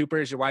draft Amari Cooper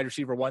as your wide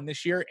receiver 1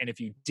 this year. And if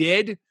you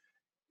did,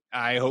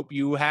 I hope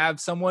you have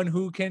someone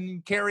who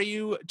can carry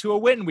you to a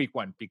win week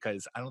 1,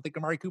 because I don't think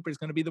Amari Cooper is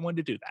going to be the one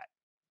to do that.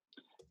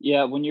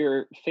 Yeah, when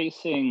you're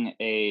facing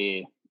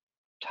a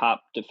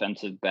top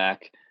defensive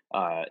back,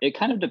 it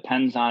kind of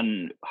depends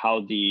on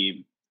how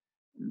the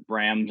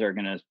Rams are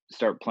going to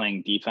start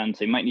playing defense.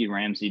 They might need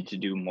Ramsey to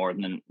do more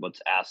than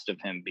what's asked of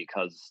him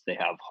because they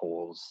have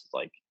holes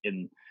like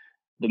in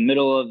the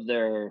middle of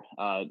their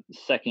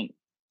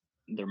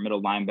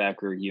middle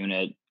linebacker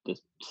unit. The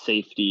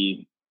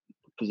safety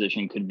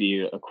position could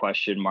be a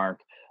question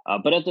mark.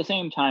 But at the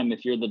same time,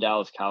 if you're the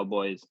Dallas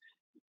Cowboys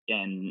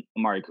and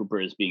Amari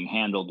Cooper is being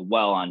handled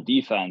well on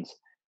defense,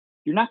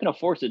 you're not going to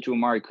force it to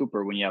Amari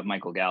Cooper when you have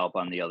Michael Gallup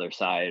on the other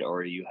side,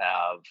 or you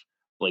have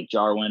Blake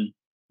Jarwin,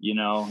 you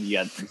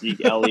got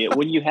Zeke Elliott.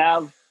 When you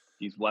have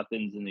these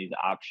weapons and these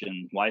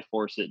options, why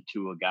force it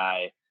to a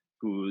guy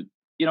who,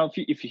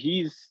 if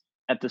he's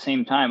at the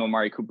same time,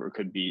 Amari Cooper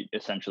could be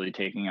essentially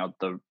taking out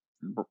the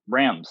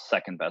Rams'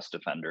 second best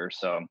defender.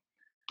 So,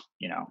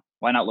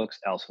 why not look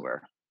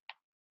elsewhere?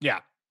 Yeah.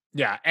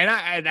 Yeah. And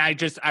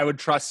I would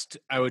trust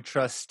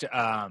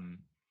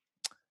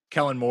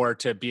Kellen Moore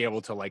to be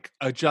able to like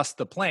adjust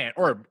the plan,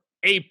 or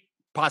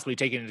possibly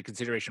take it into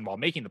consideration while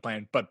making the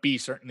plan, but B,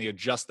 certainly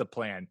adjust the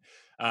plan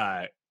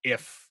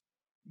if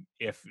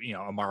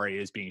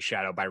Amari is being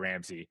shadowed by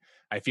Ramsey.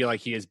 I feel like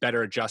he has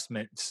better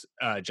adjustment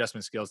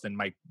skills than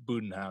Mike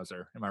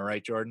Budenhauser. Am I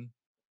right, Jordan?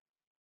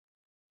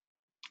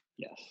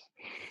 Yes.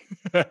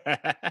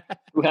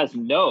 Who has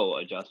no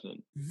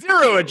adjustment?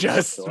 Zero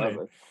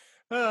adjustment.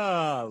 Oh,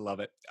 I love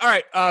it. All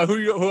right.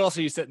 Who else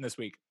are you sitting this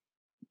week?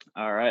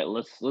 All right,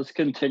 let's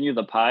continue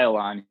the pile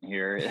on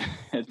here.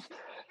 It's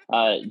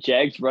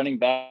Jags running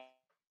back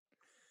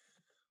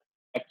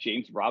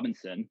James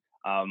Robinson.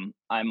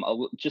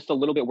 Just a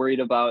little bit worried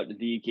about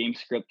the game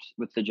script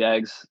with the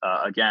Jags.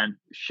 Again,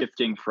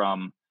 shifting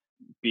from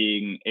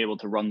being able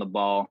to run the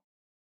ball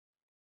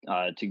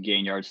to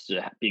gain yards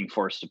to being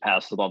forced to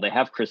pass the ball. They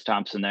have Chris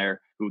Thompson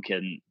there who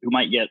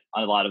might get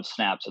a lot of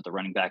snaps at the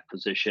running back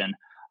position.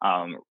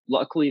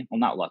 Luckily, well,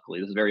 not luckily,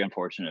 this is very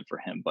unfortunate for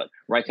him, but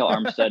Rykel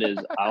Armstead is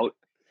out.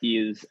 He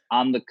is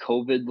on the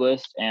COVID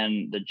list,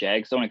 and the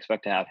Jags don't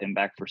expect to have him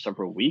back for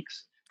several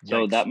weeks.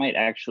 So that might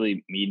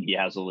actually mean he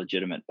has a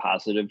legitimate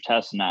positive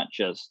test, not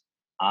just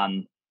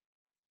on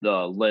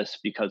the list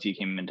because he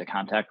came into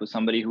contact with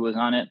somebody who was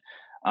on it.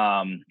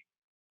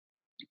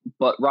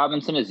 But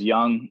Robinson is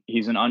young.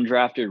 He's an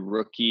undrafted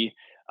rookie.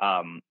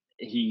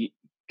 He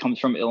comes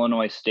from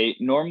Illinois State.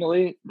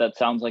 Normally, that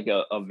sounds like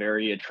a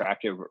very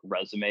attractive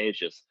resume. It's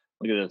just,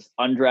 look at this,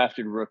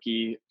 undrafted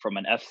rookie from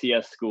an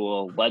FCS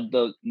school, led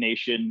the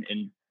nation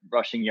in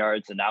rushing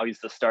yards, and now he's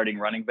the starting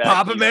running back.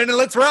 Pop him in and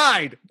let's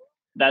ride.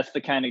 That's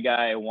the kind of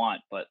guy I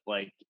want. But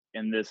like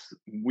in this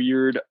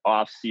weird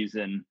off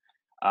season,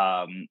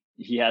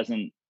 he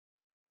hasn't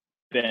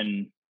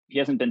been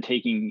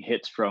taking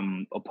hits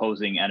from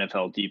opposing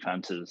NFL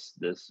defenses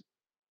this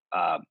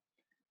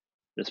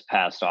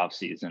past off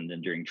season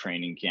and during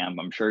training camp.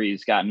 I'm sure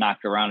he's got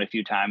knocked around a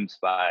few times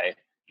by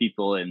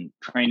people in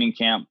training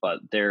camp, but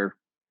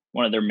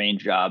one of their main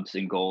jobs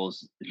and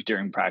goals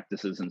during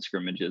practices and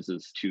scrimmages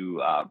is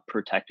to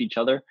protect each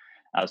other.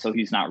 So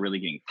he's not really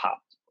getting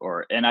popped.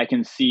 And I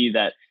can see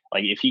that,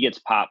 like, if he gets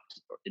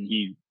popped and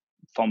he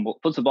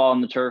puts the ball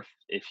on the turf,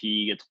 if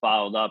he gets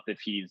fouled up,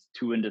 if he's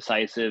too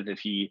indecisive, if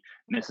he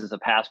misses a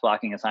pass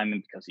blocking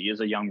assignment because he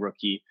is a young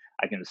rookie,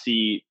 I can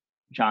see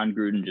John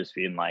Gruden just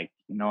being like,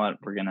 you know what,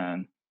 we're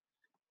gonna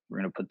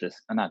put this.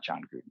 Not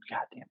John Gruden.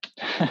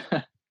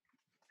 God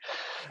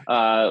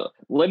damn.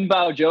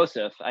 Linbao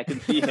Joseph. I can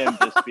see him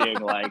just being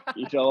like,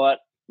 you know what,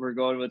 we're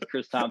going with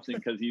Chris Thompson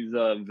because he's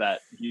a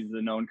vet. He's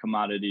a known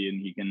commodity, and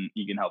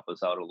he can help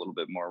us out a little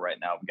bit more right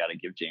now. We got to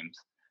give James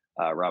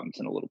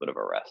Robinson a little bit of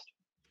a rest.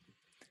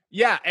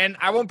 Yeah, and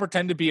I won't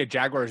pretend to be a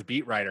Jaguars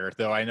beat writer,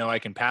 though I know I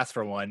can pass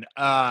for one.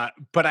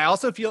 But I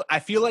also feel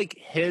like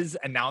his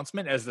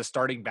announcement as the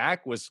starting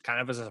back was kind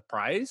of a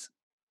surprise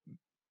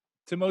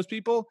to most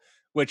people,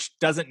 which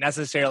doesn't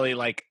necessarily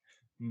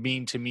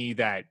mean to me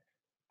that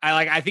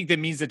I think that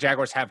means the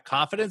Jaguars have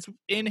confidence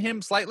in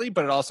him slightly,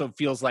 but it also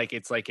feels like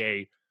it's like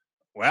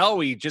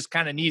we just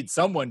kind of need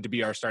someone to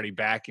be our starting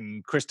back,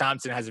 and Chris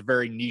Thompson has a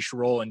very niche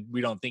role, and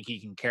we don't think he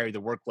can carry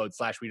the workload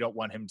 / we don't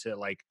want him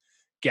to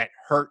get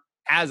hurt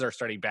as our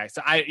starting back.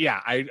 So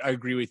I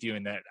agree with you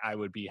in that I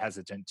would be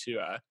hesitant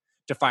to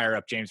fire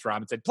up James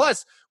Robinson.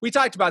 Plus, we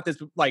talked about this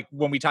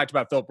when we talked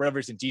about Philip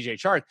Rivers and DJ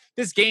Chark.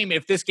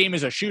 If this game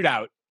is a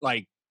shootout,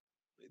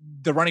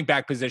 the running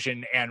back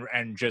position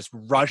and just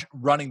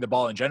running the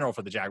ball in general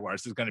for the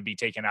Jaguars is going to be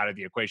taken out of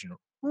the equation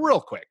real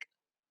quick.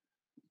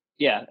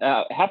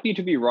 Yeah, happy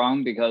to be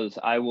wrong, because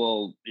I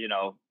will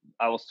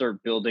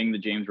start building the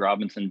James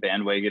Robinson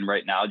bandwagon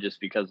right now just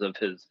because of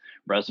his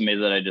resume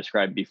that I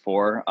described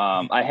before.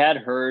 I had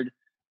heard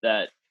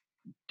that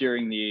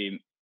during the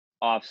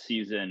off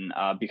season,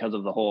 because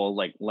of the whole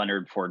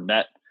Leonard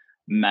Fournette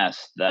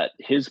mess, that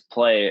his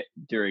play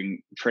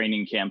during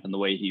training camp and the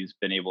way he's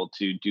been able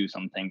to do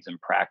some things in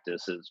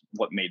practice is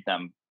what made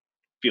them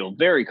feel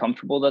very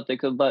comfortable that they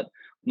could let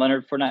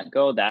Leonard Fournette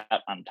go. That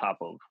on top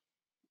of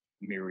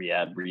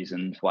myriad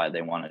reasons why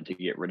they wanted to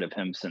get rid of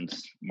him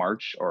since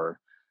March or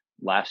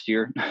last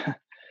year.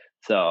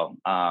 So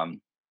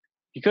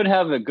he could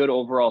have a good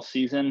overall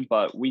season,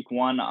 but week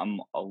one, I'm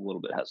a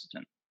little bit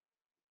hesitant.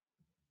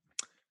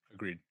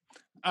 Agreed.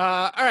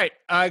 All right.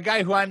 A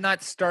guy who I'm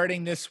not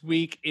starting this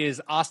week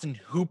is Austin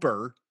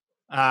Hooper.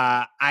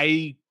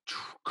 I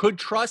could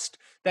trust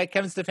that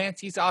Kevin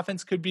Stefanski's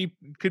offense could be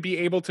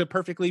able to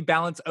perfectly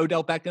balance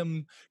Odell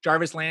Beckham,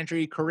 Jarvis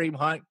Landry, Kareem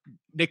Hunt,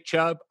 Nick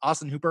Chubb,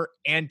 Austin Hooper,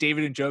 and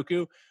David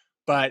Njoku.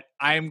 But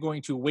I am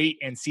going to wait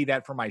and see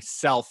that for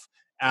myself.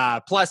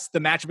 Plus, the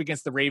matchup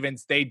against the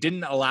Ravens, they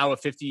didn't allow a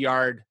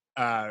 50-yard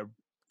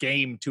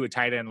game to a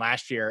tight end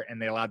last year,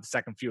 and they allowed the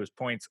second fewest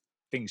points.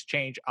 Things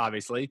change,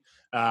 obviously,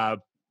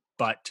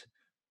 but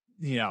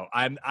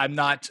I'm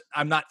not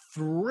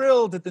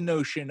thrilled at the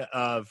notion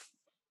of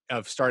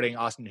starting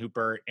Austin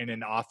Hooper in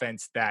an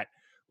offense that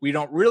we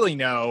don't really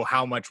know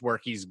how much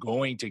work he's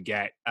going to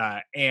get,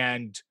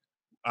 and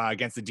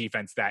against the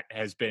defense that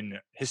has been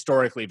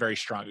historically very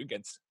strong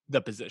against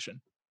the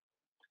position.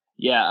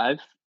 Yeah, I've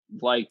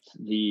liked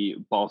the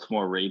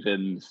Baltimore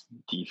Ravens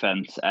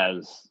defense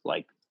as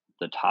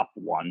the top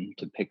one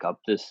to pick up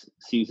this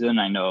season.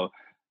 I know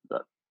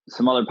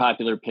some other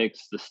popular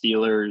picks, the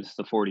Steelers,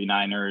 the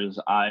 49ers.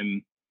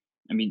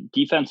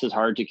 Defense is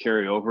hard to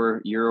carry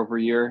over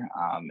year,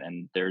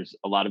 and there's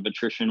a lot of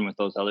attrition with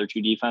those other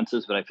two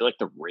defenses, but I feel like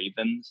the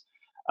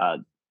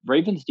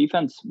Ravens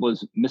defense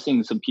was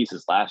missing some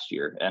pieces last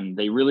year, and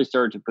they really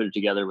started to put it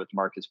together with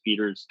Marcus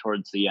Peters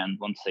towards the end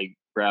once they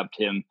grabbed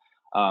him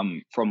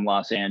from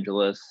Los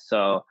Angeles.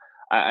 So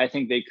I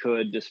think they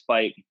could,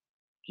 despite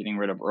getting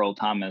rid of Earl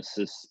Thomas.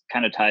 This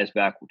kind of ties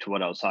back to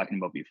what I was talking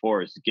about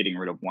before, is getting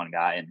rid of one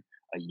guy and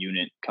a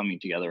unit coming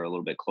together a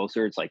little bit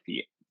closer. It's like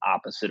the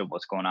opposite of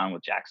what's going on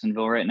with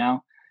Jacksonville right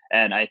now.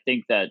 And I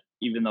think that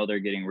even though they're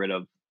getting rid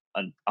of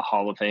a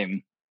Hall of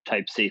Fame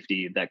type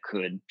safety that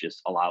could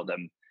just allow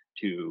them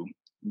to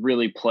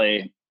really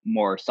play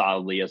more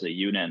solidly as a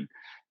unit.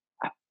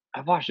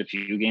 I've watched a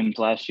few games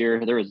last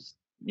year. There was,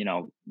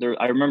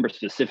 I remember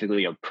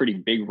specifically a pretty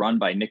big run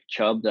by Nick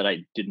Chubb that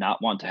I did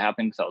not want to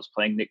happen because I was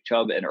playing Nick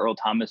Chubb, and Earl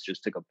Thomas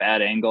just took a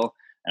bad angle.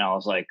 And I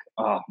was like,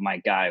 oh my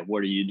guy,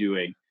 what are you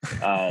doing?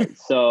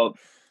 So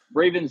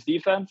Ravens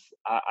defense,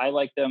 I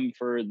like them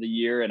for the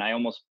year. And I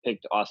almost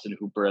picked Austin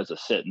Hooper as a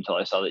sit until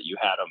I saw that you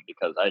had him,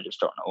 because I just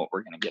don't know what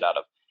we're going to get out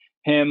of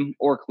him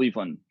or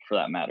Cleveland for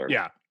that matter.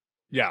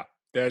 Yeah.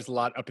 There's a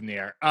lot up in the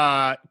air.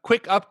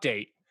 Quick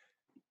update.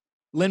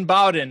 Lynn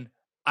Bowden,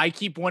 I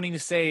keep wanting to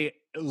say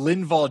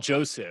Linval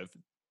Joseph.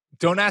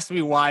 Don't ask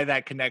me why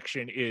that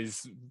connection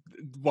is,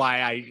 why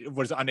I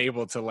was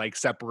unable to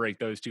separate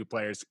those two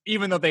players,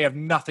 even though they have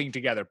nothing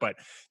together. But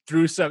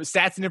through some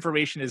stats and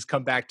information has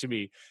come back to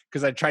me,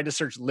 because I tried to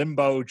search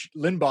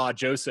Linval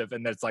Joseph,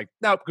 and that's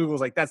nope,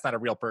 Google's that's not a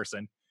real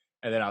person.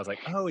 And then I was like,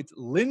 oh, it's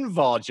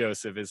Linval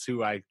Joseph is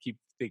who I keep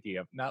thinking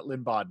of, not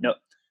Lynn Bowden. No.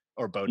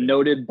 Or Bowden.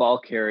 Noted ball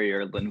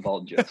carrier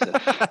Linval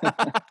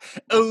Joseph.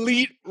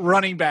 Elite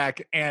running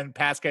back and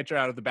pass catcher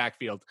out of the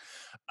backfield.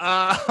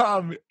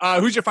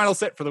 Who's your final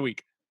sit for the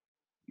week?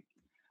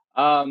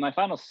 My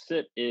final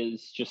sit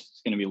is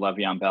just going to be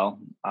Le'Veon Bell.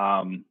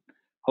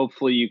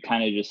 Hopefully you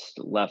kind of just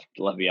left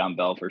Le'Veon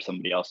Bell for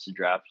somebody else to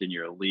draft in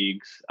your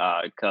leagues,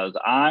 because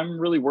I'm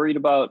really worried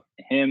about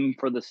him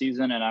for the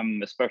season, and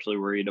I'm especially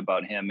worried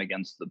about him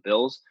against the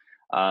Bills.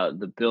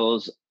 The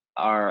Bills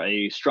are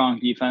a strong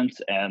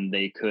defense, and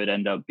they could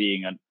end up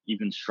being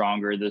even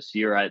stronger this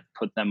year. I'd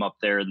put them up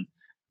there in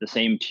the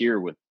same tier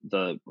with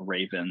the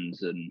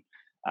Ravens and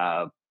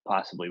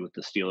possibly with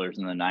the Steelers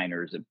and the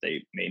Niners if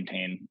they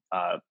maintain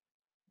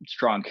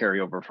strong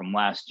carryover from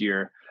last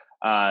year.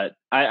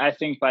 I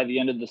think by the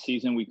end of the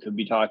season, we could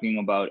be talking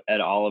about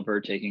Ed Oliver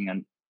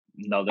taking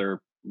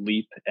another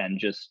leap and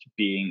just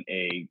being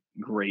a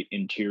great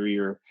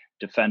interior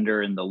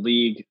defender in the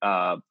league.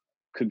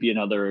 Could be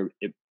another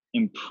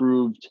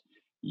improved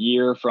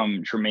year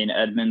from Tremaine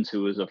Edmonds,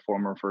 who was a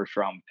former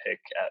first-round pick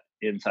at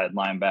inside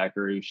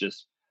linebacker, who's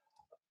just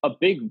a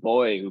big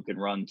boy who can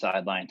run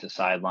sideline to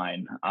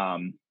sideline.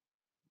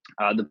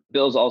 The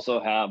Bills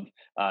also have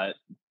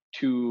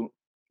two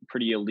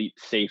pretty elite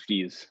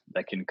safeties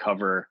that can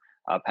cover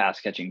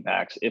pass-catching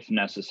backs if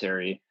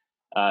necessary.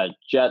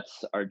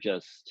 Jets are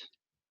just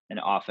an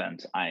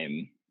offense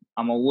I'm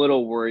a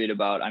little worried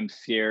about. I'm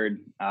scared.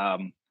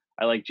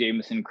 I like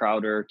Jamison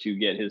Crowder to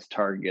get his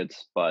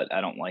targets, but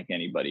I don't like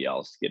anybody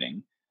else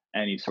getting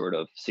any sort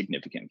of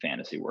significant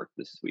fantasy work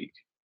this week.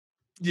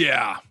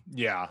 Yeah.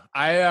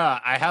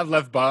 I have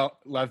Lev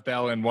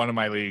Bell in one of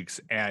my leagues,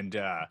 and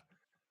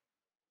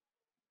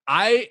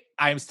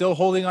I'm still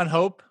holding out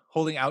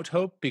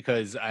hope,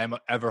 because I'm an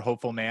ever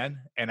hopeful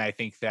man, and I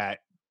think that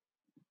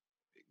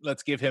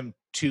let's give him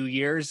 2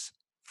 years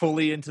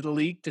fully into the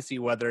league to see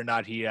whether or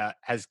not he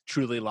has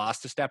truly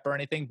lost a step or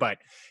anything. But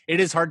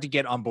it is hard to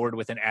get on board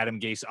with an Adam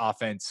Gase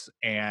offense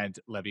and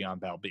Le'Veon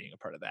Bell being a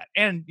part of that.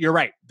 And you're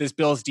right, this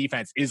Bills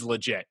defense is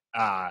legit.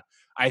 I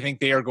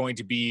think they are going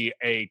to be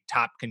a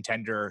top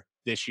contender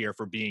this year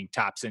for being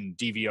tops in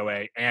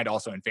DVOA and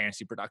also in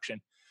fantasy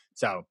production.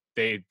 So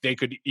they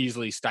could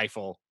easily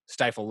stifle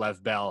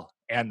Lev Bell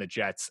and the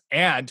Jets.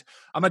 And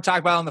I'm going to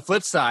talk about on the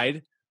flip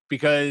side,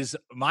 because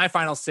my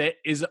final sit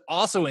is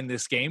also in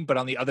this game, but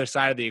on the other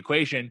side of the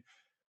equation.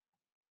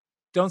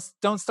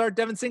 Don't start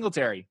Devin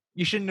Singletary.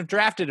 You shouldn't have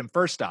drafted him,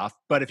 first off,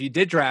 but if you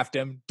did draft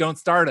him, don't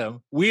start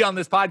him. We on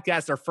this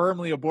podcast are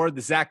firmly aboard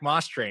the Zach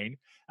Moss train.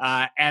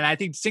 And I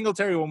think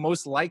Singletary will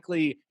most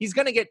likely, he's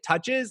going to get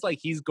touches,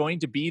 he's going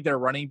to be their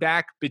running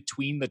back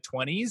between the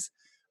 20s.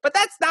 But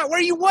that's not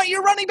where you want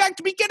your running back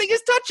to be getting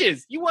his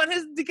touches. You want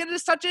to get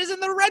his touches in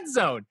the red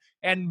zone.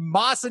 And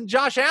Moss and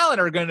Josh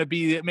Allen are going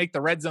to make the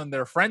red zone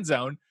their friend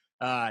zone.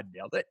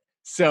 Nailed it.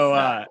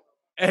 So,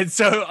 and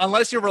so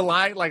unless you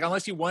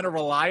want to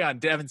rely on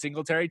Devin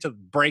Singletary to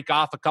break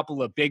off a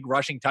couple of big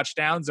rushing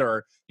touchdowns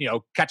or,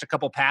 catch a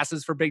couple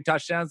passes for big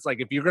touchdowns,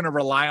 if you're going to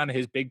rely on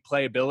his big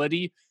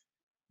playability,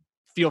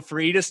 feel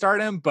free to start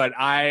him. But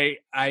I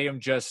am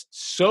just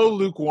so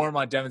lukewarm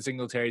on Devin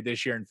Singletary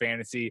this year in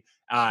fantasy,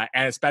 and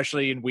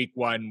especially in week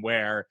 1,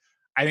 where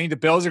I think the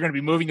Bills are going to be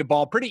moving the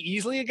ball pretty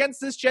easily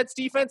against this Jets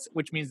defense,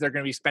 which means they're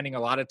going to be spending a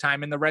lot of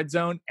time in the red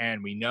zone.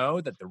 And we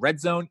know that the red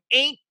zone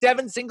ain't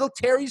Devin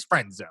Singletary's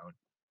friend zone.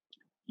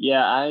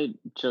 Yeah,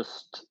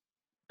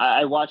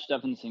 I watched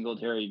Devin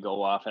Singletary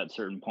go off at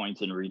certain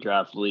points in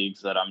redraft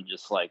leagues that I'm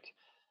just like,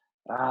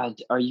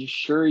 are you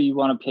sure you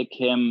want to pick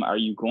him? Are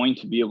you going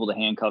to be able to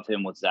handcuff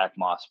him with Zach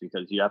Moss?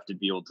 Because you have to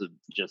be able to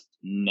just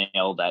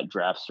nail that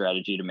draft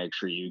strategy to make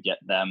sure you get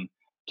them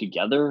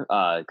together.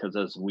 Because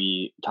as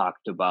we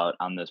talked about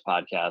on this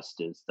podcast,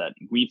 is that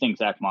we think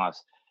Zach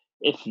Moss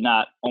if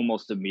not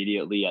almost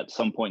immediately at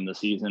some point in the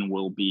season,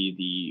 will be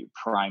the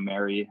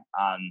primary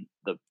on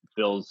the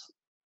Bills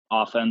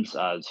offense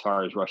as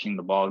far as rushing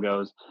the ball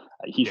goes.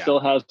 He still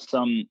has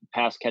some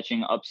pass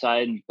catching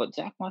upside, but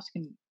Zach Moss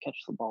can catch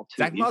the ball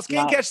too. Zach Moss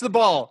can catch the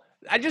ball.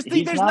 I just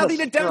think there's nothing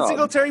that Devin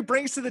Singletary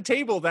brings to the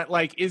table that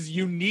like is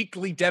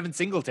uniquely Devin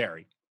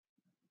Singletary.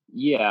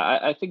 Yeah,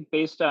 I think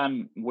based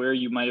on where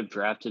you might have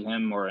drafted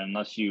him, or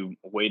unless you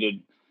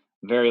waited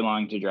very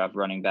long to draft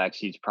running backs,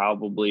 he's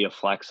probably a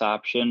flex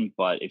option.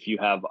 But if you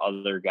have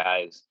other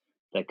guys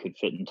that could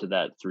fit into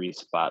that 3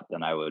 spot,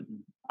 then I would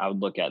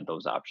look at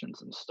those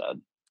options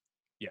instead.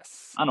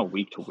 Yes. On a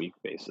week-to-week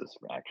basis,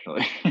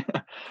 actually.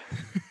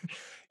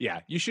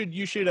 Yeah, you should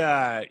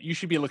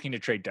be looking to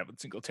trade Devin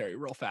Singletary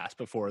real fast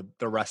before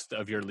the rest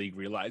of your league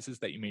realizes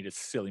that you made a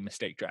silly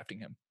mistake drafting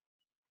him.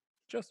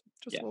 Just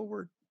a little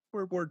word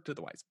to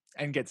the wise,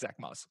 and get Zach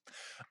Moss.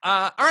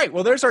 All right,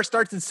 well, there's our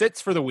starts and sits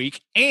for the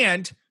week,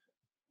 and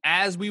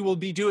as we will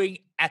be doing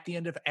at the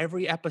end of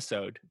every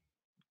episode,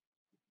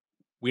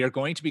 we are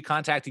going to be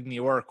contacting the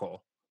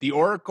Oracle. The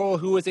Oracle,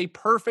 who is a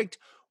perfect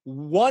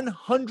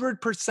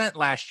 100%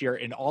 last year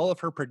in all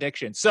of her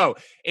predictions. So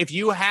if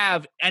you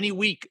have any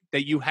week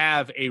that you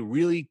have a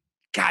really,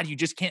 you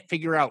just can't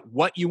figure out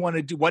what you want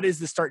to do, what is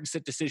the start and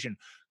sit decision?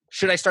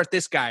 Should I start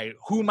this guy?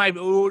 Who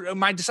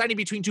am I deciding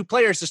between 2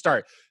 players to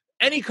start?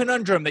 Any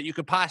conundrum that you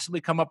could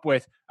possibly come up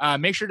with,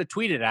 make sure to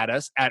tweet it at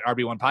us at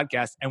RB1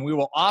 Podcast, and we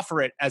will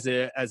offer it as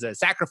a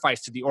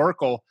sacrifice to the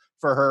Oracle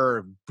for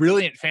her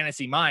brilliant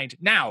fantasy mind.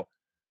 Now,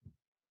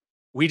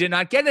 we did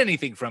not get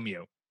anything from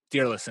you,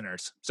 dear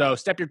listeners, so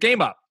step your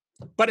game up.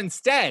 But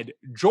instead,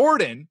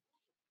 Jordan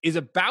is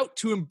about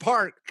to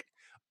embark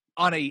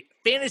on a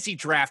fantasy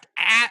draft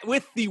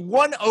with the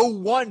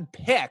 101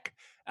 pick,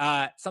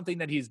 something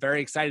that he's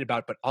very excited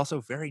about, but also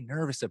very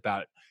nervous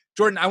about.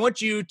 Jordan, I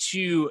want you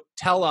to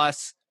tell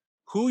us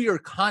who you're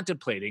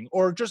contemplating,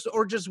 or just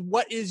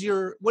what is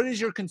your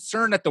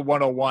concern at the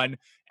 101,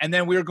 and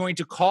then we're going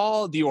to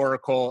call the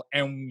Oracle,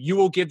 and you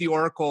will give the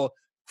Oracle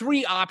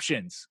 3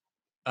 options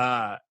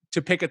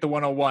to pick at the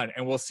 101,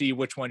 and we'll see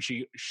which one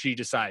she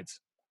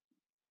decides.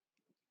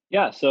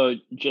 Yeah, so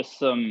just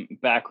some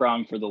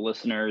background for the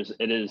listeners.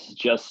 It is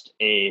just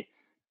a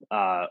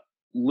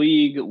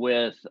league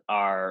with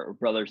our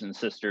brothers and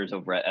sisters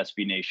over at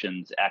SB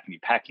Nation's Acme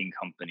Packing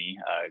Company,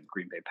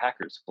 Green Bay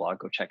Packers blog.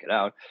 Go check it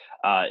out.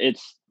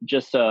 It's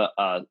just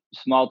a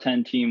small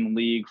 10-team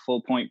league,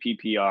 full point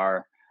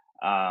PPR,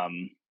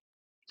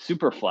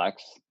 super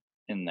flex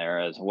in there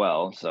as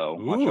well. So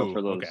watch out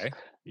for those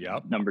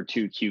number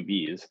 2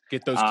 QBs.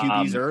 Get those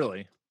QBs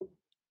early.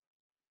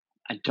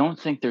 I don't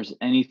think there's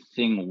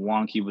anything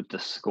wonky with the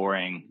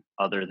scoring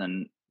other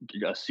than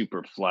a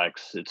super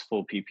flex. It's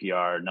full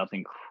PPR,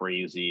 nothing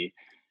crazy.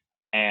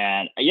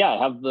 And I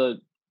have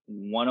the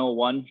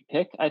 101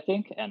 pick, I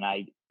think. And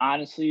I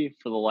honestly,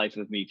 for the life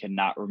of me,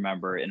 cannot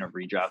remember in a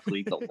redraft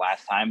league the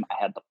last time I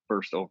had the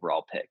first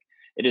overall pick.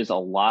 It is a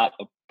lot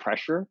of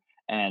pressure,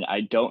 and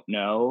I don't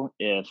know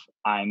if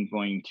I'm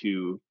going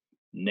to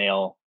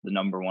nail the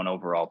number 1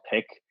 overall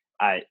pick.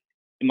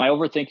 Am I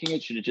overthinking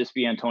it? Should it just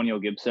be Antonio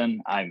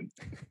Gibson? I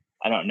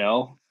don't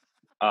know.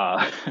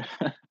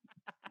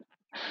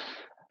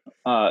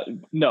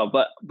 No,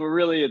 but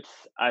really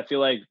I feel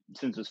like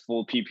since it's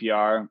full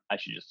PPR, I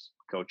should just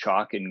go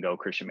chalk and go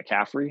Christian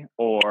McCaffrey,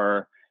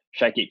 or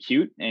should I get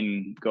cute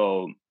and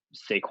go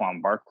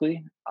Saquon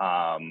Barkley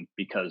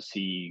because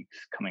he's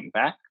coming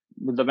back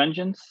with a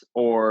vengeance,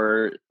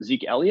 or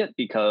Zeke Elliott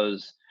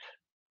because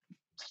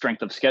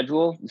strength of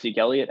schedule. Zeke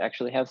Elliott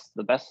actually has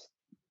the best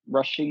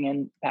rushing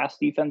and pass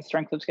defense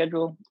strength of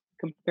schedule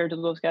compared to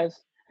those guys.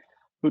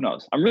 Who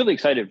knows? I'm really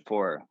excited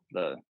for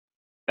the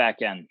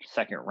back end,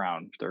 2nd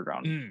round, 3rd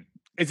round.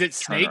 Is it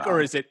snake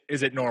or is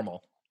it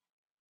normal?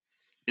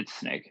 It's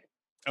snake.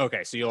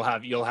 Okay, so you'll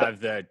have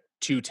the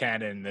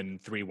 2-10 and then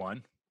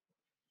 3-1.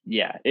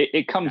 Yeah,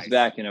 it comes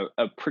back in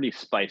a pretty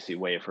spicy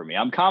way for me.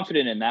 I'm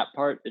confident in that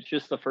part. It's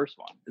just the first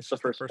one. It's the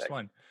first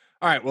one.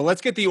 All right, well,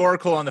 let's get the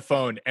Oracle on the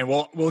phone, and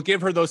we'll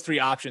give her those 3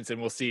 options, and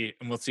we'll see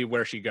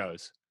where she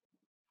goes.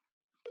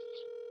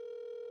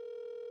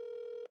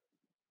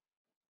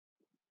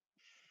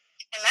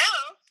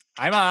 Hello.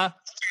 Hi, Ma.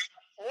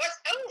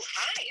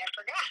 Hi.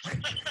 I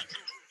forgot.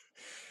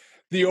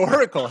 The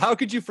Oracle. How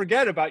could you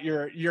forget about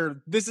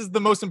your? This is the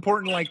most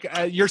important.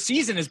 Your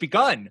season has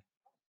begun. I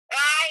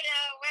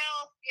know.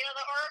 Well,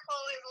 the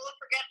Oracle is a little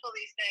forgetful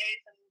these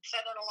days, and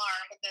set an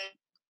alarm, but then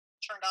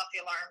turned off the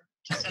alarm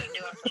instead of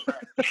doing it.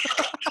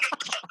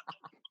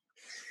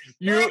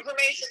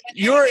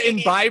 You're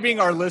imbibing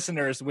our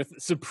listeners with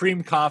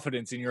supreme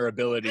confidence in your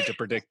ability to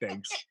predict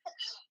things.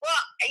 Well,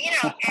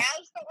 as the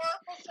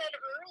Oracle said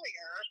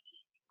earlier,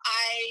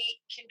 I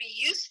can be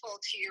useful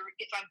to you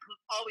if I'm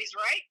always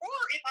right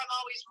or if I'm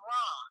always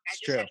wrong. I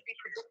just have to be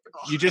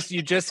predictable.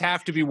 You just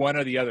have to be one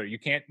or the other. You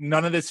can't,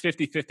 none of this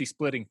 50-50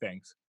 splitting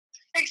things.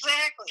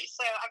 Exactly.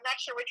 So I'm not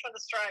sure which one to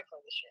strive for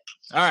this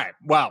year. All right.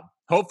 Well,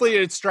 hopefully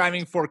it's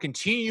striving for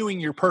continuing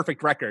your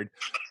perfect record.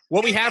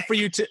 What we have for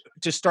you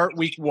to start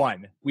week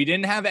 1, we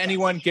didn't have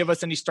anyone give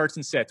us any starts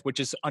and sits, which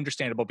is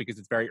understandable because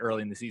it's very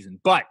early in the season.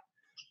 But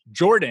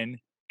Jordan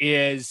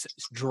is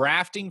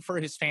drafting for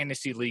his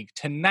fantasy league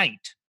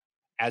tonight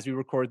as we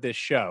record this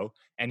show,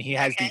 and he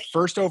has the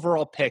first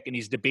overall pick, and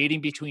he's debating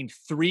between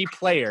 3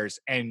 players,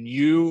 and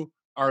you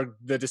are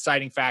the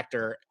deciding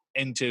factor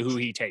into who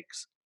he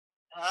takes.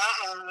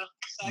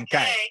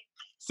 Okay.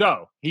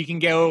 So he can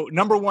go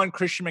number 1,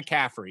 Christian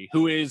McCaffrey,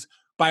 who is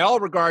by all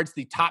regards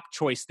the top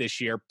choice this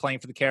year, playing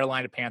for the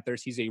Carolina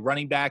Panthers. He's a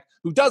running back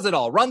who does it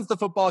all, runs the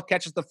football,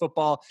 catches the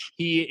football.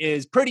 He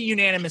is pretty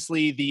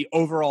unanimously the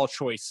overall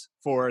choice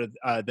for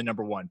the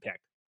number 1 pick.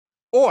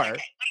 Or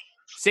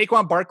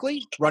Saquon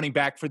Barkley, running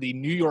back for the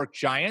New York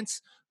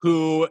Giants,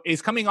 who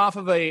is coming off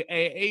of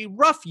a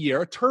rough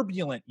year, a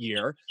turbulent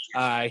year.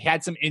 He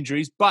had some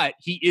injuries, but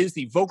he is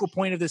the vocal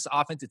point of this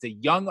offense. It's a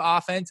young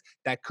offense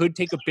that could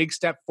take a big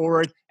step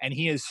forward, and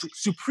he is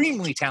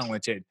supremely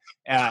talented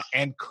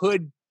and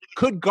could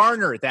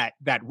garner that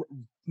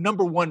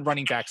number 1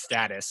 running back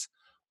status.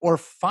 Or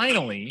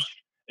finally,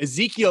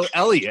 Ezekiel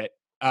Elliott,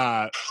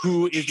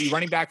 who is the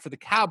running back for the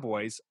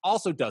Cowboys,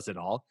 also does it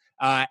all,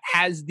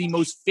 has the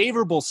most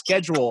favorable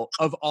schedule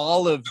of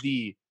all of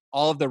the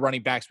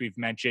running backs we've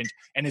mentioned,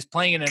 and is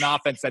playing in an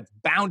offense that's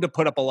bound to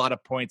put up a lot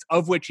of points,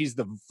 of which he's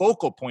the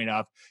vocal point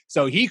of.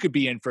 So he could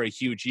be in for a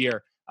huge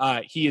year.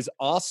 He is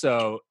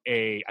also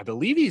I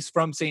believe he's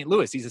from St.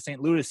 Louis. He's a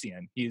St.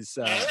 Louisian. He's.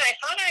 I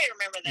thought I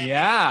remember that.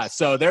 Yeah.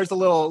 So there's a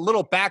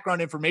little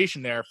background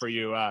information there for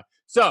you.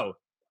 So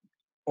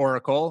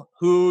Oracle,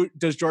 who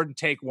does Jordan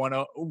take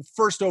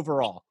first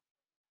overall?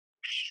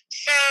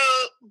 So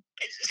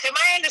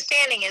my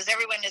understanding is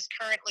everyone is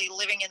currently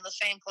living in the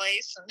same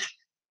place. And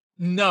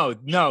No.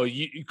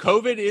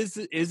 COVID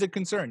is a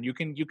concern. You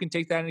can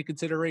take that into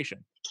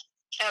consideration.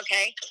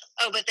 Okay.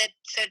 Oh, but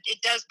so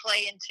it does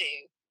play into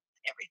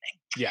everything.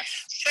 Yes.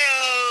 So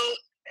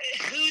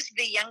who's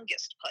the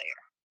youngest player?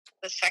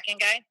 The second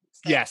guy?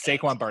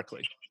 Saquon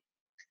Barkley.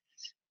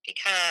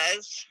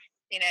 Because,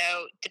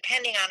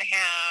 depending on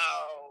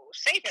how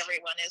safe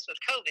everyone is with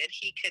COVID,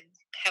 he could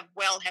have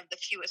the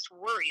fewest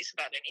worries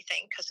about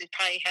anything, because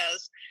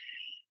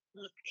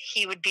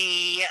he would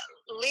be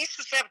least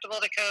susceptible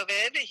to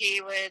COVID.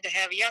 He would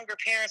have younger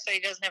parents that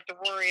he doesn't have to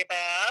worry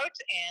about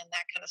and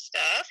that kind of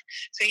stuff.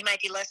 So he might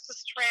be less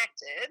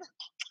distracted.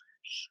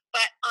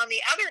 But on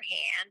the other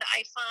hand,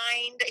 I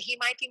find he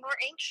might be more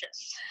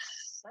anxious.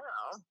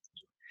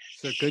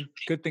 So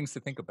good things to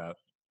think about.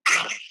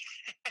 I would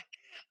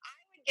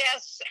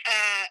guess.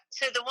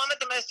 So the one with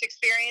the most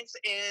experience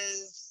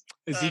is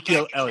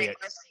Ezekiel Elliott.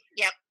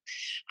 Yep.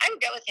 I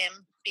would go with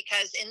him,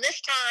 because in this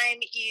time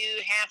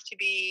you have to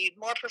be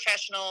more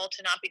professional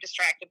to not be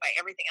distracted by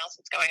everything else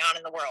that's going on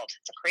in the world.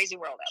 It's a crazy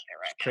world out there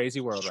right now.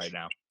 Crazy world right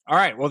now. All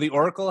right. Well, the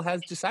Oracle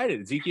has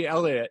decided Ezekiel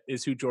Elliott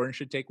is who Jordan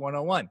should take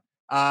 101.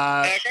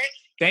 Okay.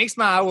 Thanks,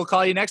 Ma. We'll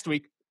call you next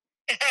week.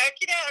 Bye.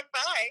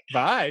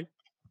 Bye.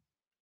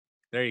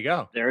 There you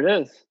go. There it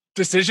is.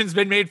 Decision's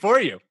been made for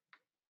you.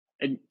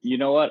 And you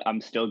know what?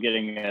 I'm still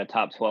getting a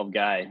top 12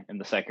 guy in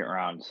the second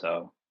round.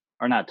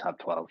 Or not top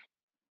 12.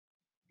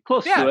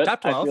 Close to it.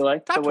 Top 12. I feel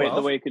like top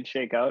the way it could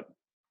shake out.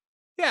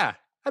 Yeah,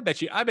 I bet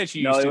you.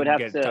 No, it would have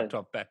get to, top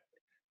 12 bet.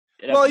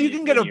 Well, you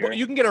can get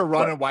a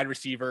run on wide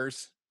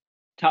receivers.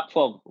 Top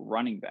 12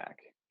 running back.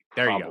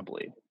 There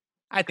probably. You go.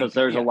 I think because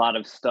there's a lot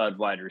of stud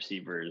wide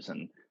receivers,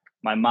 and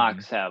my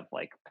mocks have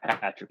like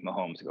Patrick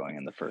Mahomes going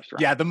in the first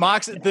round. Yeah, the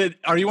mocks.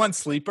 Are you on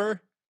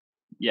Sleeper?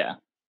 Yeah.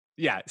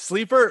 Yeah,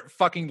 Sleeper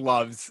fucking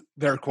loves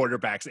their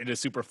quarterbacks into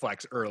super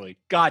flex early.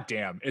 God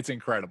damn, it's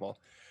incredible.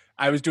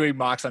 I was doing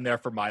mocks on there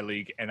for my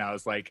league, and I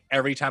was like,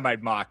 every time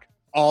I'd mock,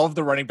 all of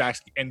the running backs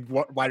and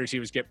wide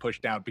receivers get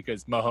pushed down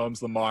because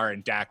Mahomes, Lamar,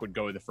 and Dak would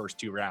go in the first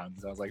 2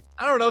 rounds. I was like,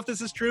 I don't know if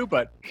this is true,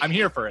 but I'm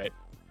here for it.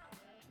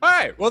 All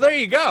right, well, there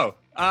you go.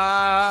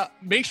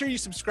 Make sure you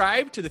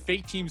subscribe to the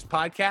Fake Teams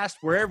podcast,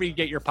 wherever you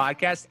get your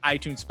podcasts,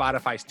 iTunes,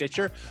 Spotify,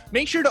 Stitcher.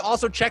 Make sure to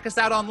also check us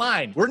out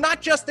online. We're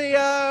not just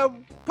a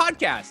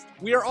podcast.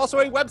 We are also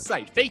a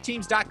website,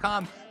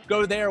 faketeams.com.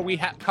 Go there. We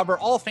cover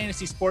all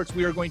fantasy sports.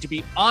 We are going to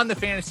be on the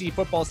fantasy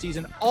football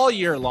season all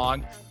year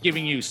long,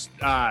 giving you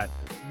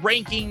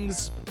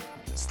rankings,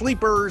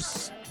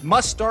 sleepers,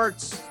 must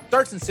starts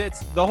and sits,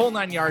 the whole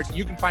 9 yards.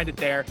 You can find it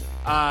there.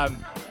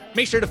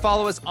 Make sure to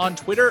follow us on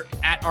Twitter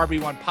at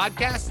RB1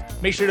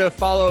 Podcast. Make sure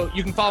to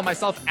you can follow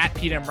myself at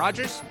Pete M.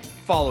 Rogers.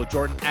 Follow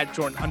Jordan at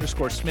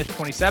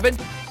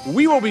Jordan_Smith27.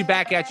 We will be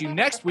back at you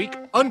next week.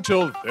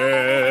 Until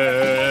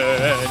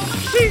then,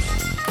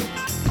 peace.